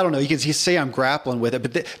 I don't know. You can say I'm grappling with it,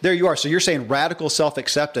 but there you are. So you're saying radical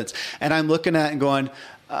self-acceptance. And I'm looking at it and going,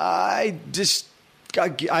 I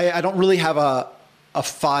don't really have a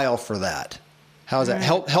file for that. How's that?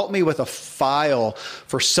 Help me with a file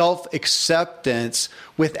for self-acceptance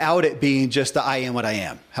without it being just the I am what I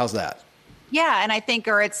am. How's that? Yeah. And I think,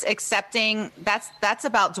 or it's accepting, that's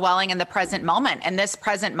about dwelling in the present moment. In this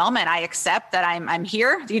present moment, I accept that I'm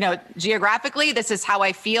here, geographically, this is how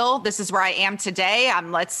I feel. This is where I am today.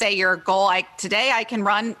 Let's say your goal, today I can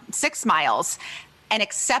run 6 miles. And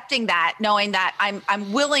accepting that, knowing that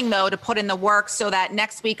I'm willing, though, to put in the work so that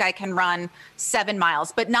next week I can run 7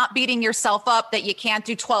 miles, but not beating yourself up that you can't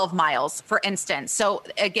do 12 miles, for instance. So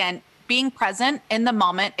again, being present in the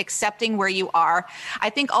moment, accepting where you are. I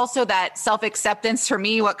think also that self-acceptance for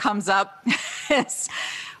me, what comes up is,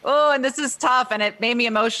 and this is tough and it made me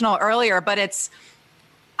emotional earlier, but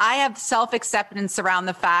I have self-acceptance around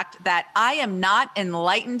the fact that I am not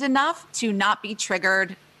enlightened enough to not be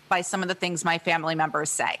triggered by some of the things my family members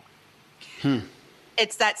say.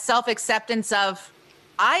 It's that self-acceptance of,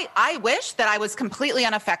 I wish that I was completely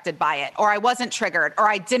unaffected by it, or I wasn't triggered, or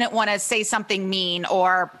I didn't want to say something mean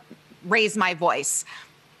or raise my voice.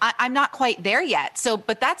 I'm not quite there yet.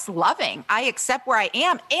 But that's loving. I accept where I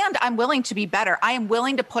am and I'm willing to be better. I am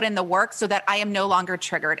willing to put in the work so that I am no longer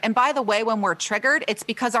triggered. And by the way, when we're triggered, it's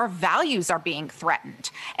because our values are being threatened.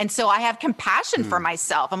 And so I have compassion for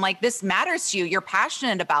myself. I'm like, this matters to you. You're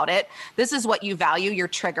passionate about it. This is what you value. You're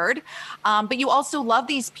triggered. But you also love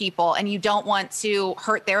these people and you don't want to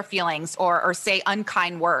hurt their feelings or say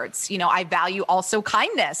unkind words. I value also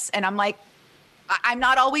kindness. And I'm like, I'm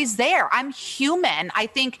not always there. I'm human. I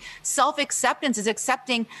think self-acceptance is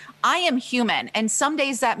accepting I am human. And some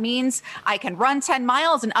days that means I can run 10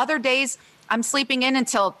 miles and other days I'm sleeping in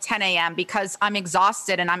until 10 a.m. because I'm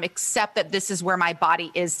exhausted and I'm accept that this is where my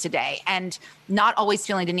body is today and not always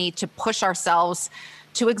feeling the need to push ourselves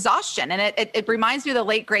to exhaustion. And it reminds me of the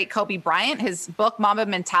late, great Kobe Bryant. His book, Mamba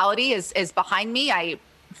Mentality, is behind me. I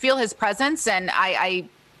feel his presence and I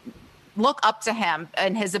look up to him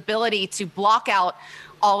and his ability to block out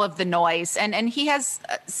all of the noise. And he has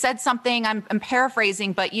said something, I'm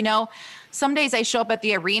paraphrasing, but some days I show up at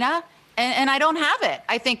the arena and I don't have it.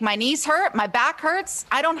 I think my knees hurt, my back hurts.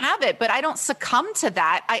 I don't have it, but I don't succumb to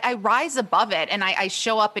that. I rise above it and I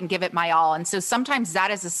show up and give it my all. And so sometimes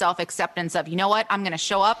that is a self-acceptance of, you know what, I'm going to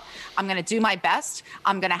show up. I'm going to do my best.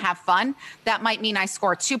 I'm going to have fun. That might mean I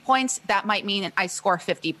score 2 points. That might mean I score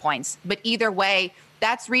 50 points. But either way,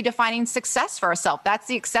 that's redefining success for ourselves. That's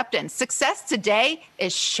the acceptance. Success today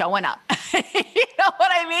is showing up. You know what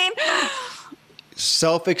I mean?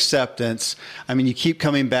 Self-acceptance. I mean, you keep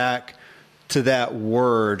coming back to that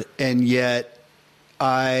word, and yet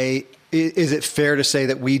is it fair to say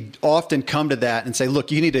that we often come to that and say, look,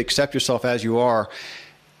 you need to accept yourself as you are.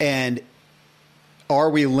 And are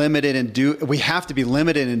we limited we have to be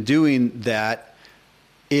limited in doing that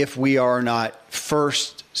if we are not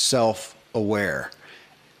first self-aware.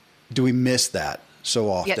 Do we miss that so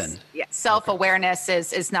often? Yes. Self-awareness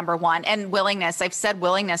is number one, and willingness. I've said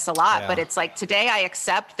willingness a lot, but it's like today I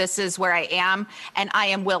accept this is where I am and I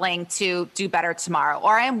am willing to do better tomorrow.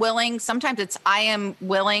 Or I am willing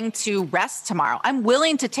to rest tomorrow. I'm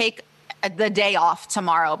willing to take the day off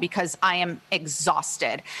tomorrow because I am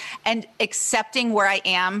exhausted, and accepting where I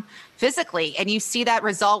am physically. And you see that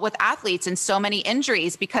result with athletes and so many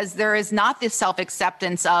injuries because there is not this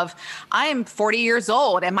self-acceptance of I'm 40 years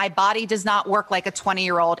old and my body does not work like a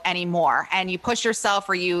 20-year-old anymore. And you push yourself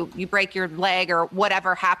or you break your leg or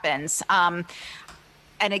whatever happens. And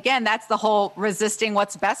again, that's the whole resisting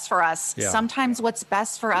what's best for us. Yeah. Sometimes what's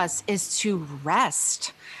best for us is to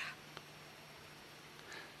rest.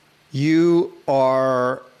 You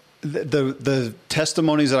are the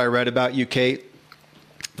testimonies that I read about you, Kate,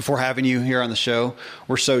 before having you here on the show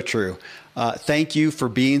were so true. Thank you for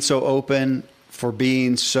being so open, for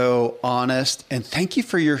being so honest, and thank you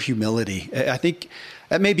for your humility. I think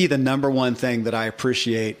That may be the number one thing that I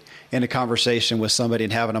appreciate in a conversation with somebody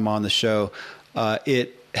and having them on the show.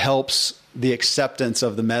 It helps the acceptance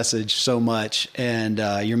of the message so much. And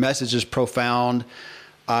your message is profound.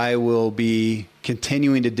 I will be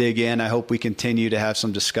continuing to dig in. I hope we continue to have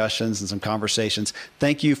some discussions and some conversations.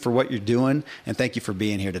 Thank you for what you're doing, and thank you for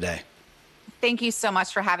being here today. Thank you so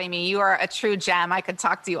much for having me. You are a true gem. I could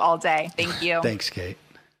talk to you all day. Thank you. Thanks, Kate.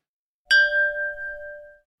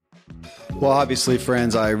 Well, obviously,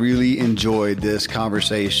 friends, I really enjoyed this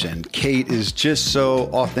conversation. Kate is just so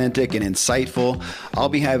authentic and insightful. I'll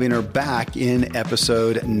be having her back in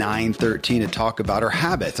episode 913 to talk about her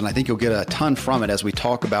habits. And I think you'll get a ton from it as we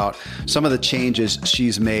talk about some of the changes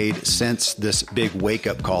she's made since this big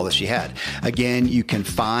wake-up call that she had. Again, you can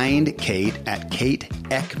find Kate at Kate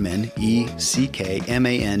Eckman,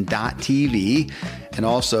 ECKMAN.TV, and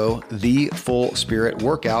also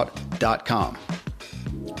thefullspiritworkout.com.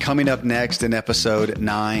 Coming up next in episode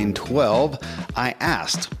 912, I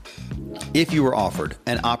asked if you were offered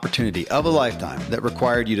an opportunity of a lifetime that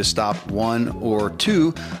required you to stop one or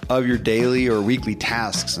two of your daily or weekly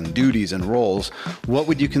tasks and duties and roles, what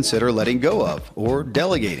would you consider letting go of or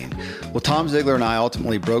delegating? Well, Tom Ziegler and I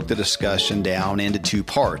ultimately broke the discussion down into two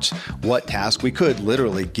parts. What task we could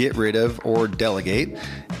literally get rid of or delegate,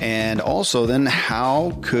 and also then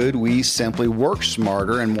how could we simply work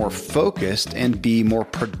smarter and more focused and be more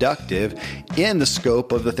productive in the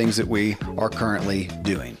scope of the things that we are currently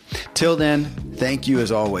doing. Till then, thank you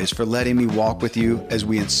as always for letting me walk with you as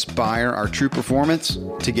we inspire our true performance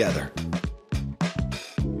together.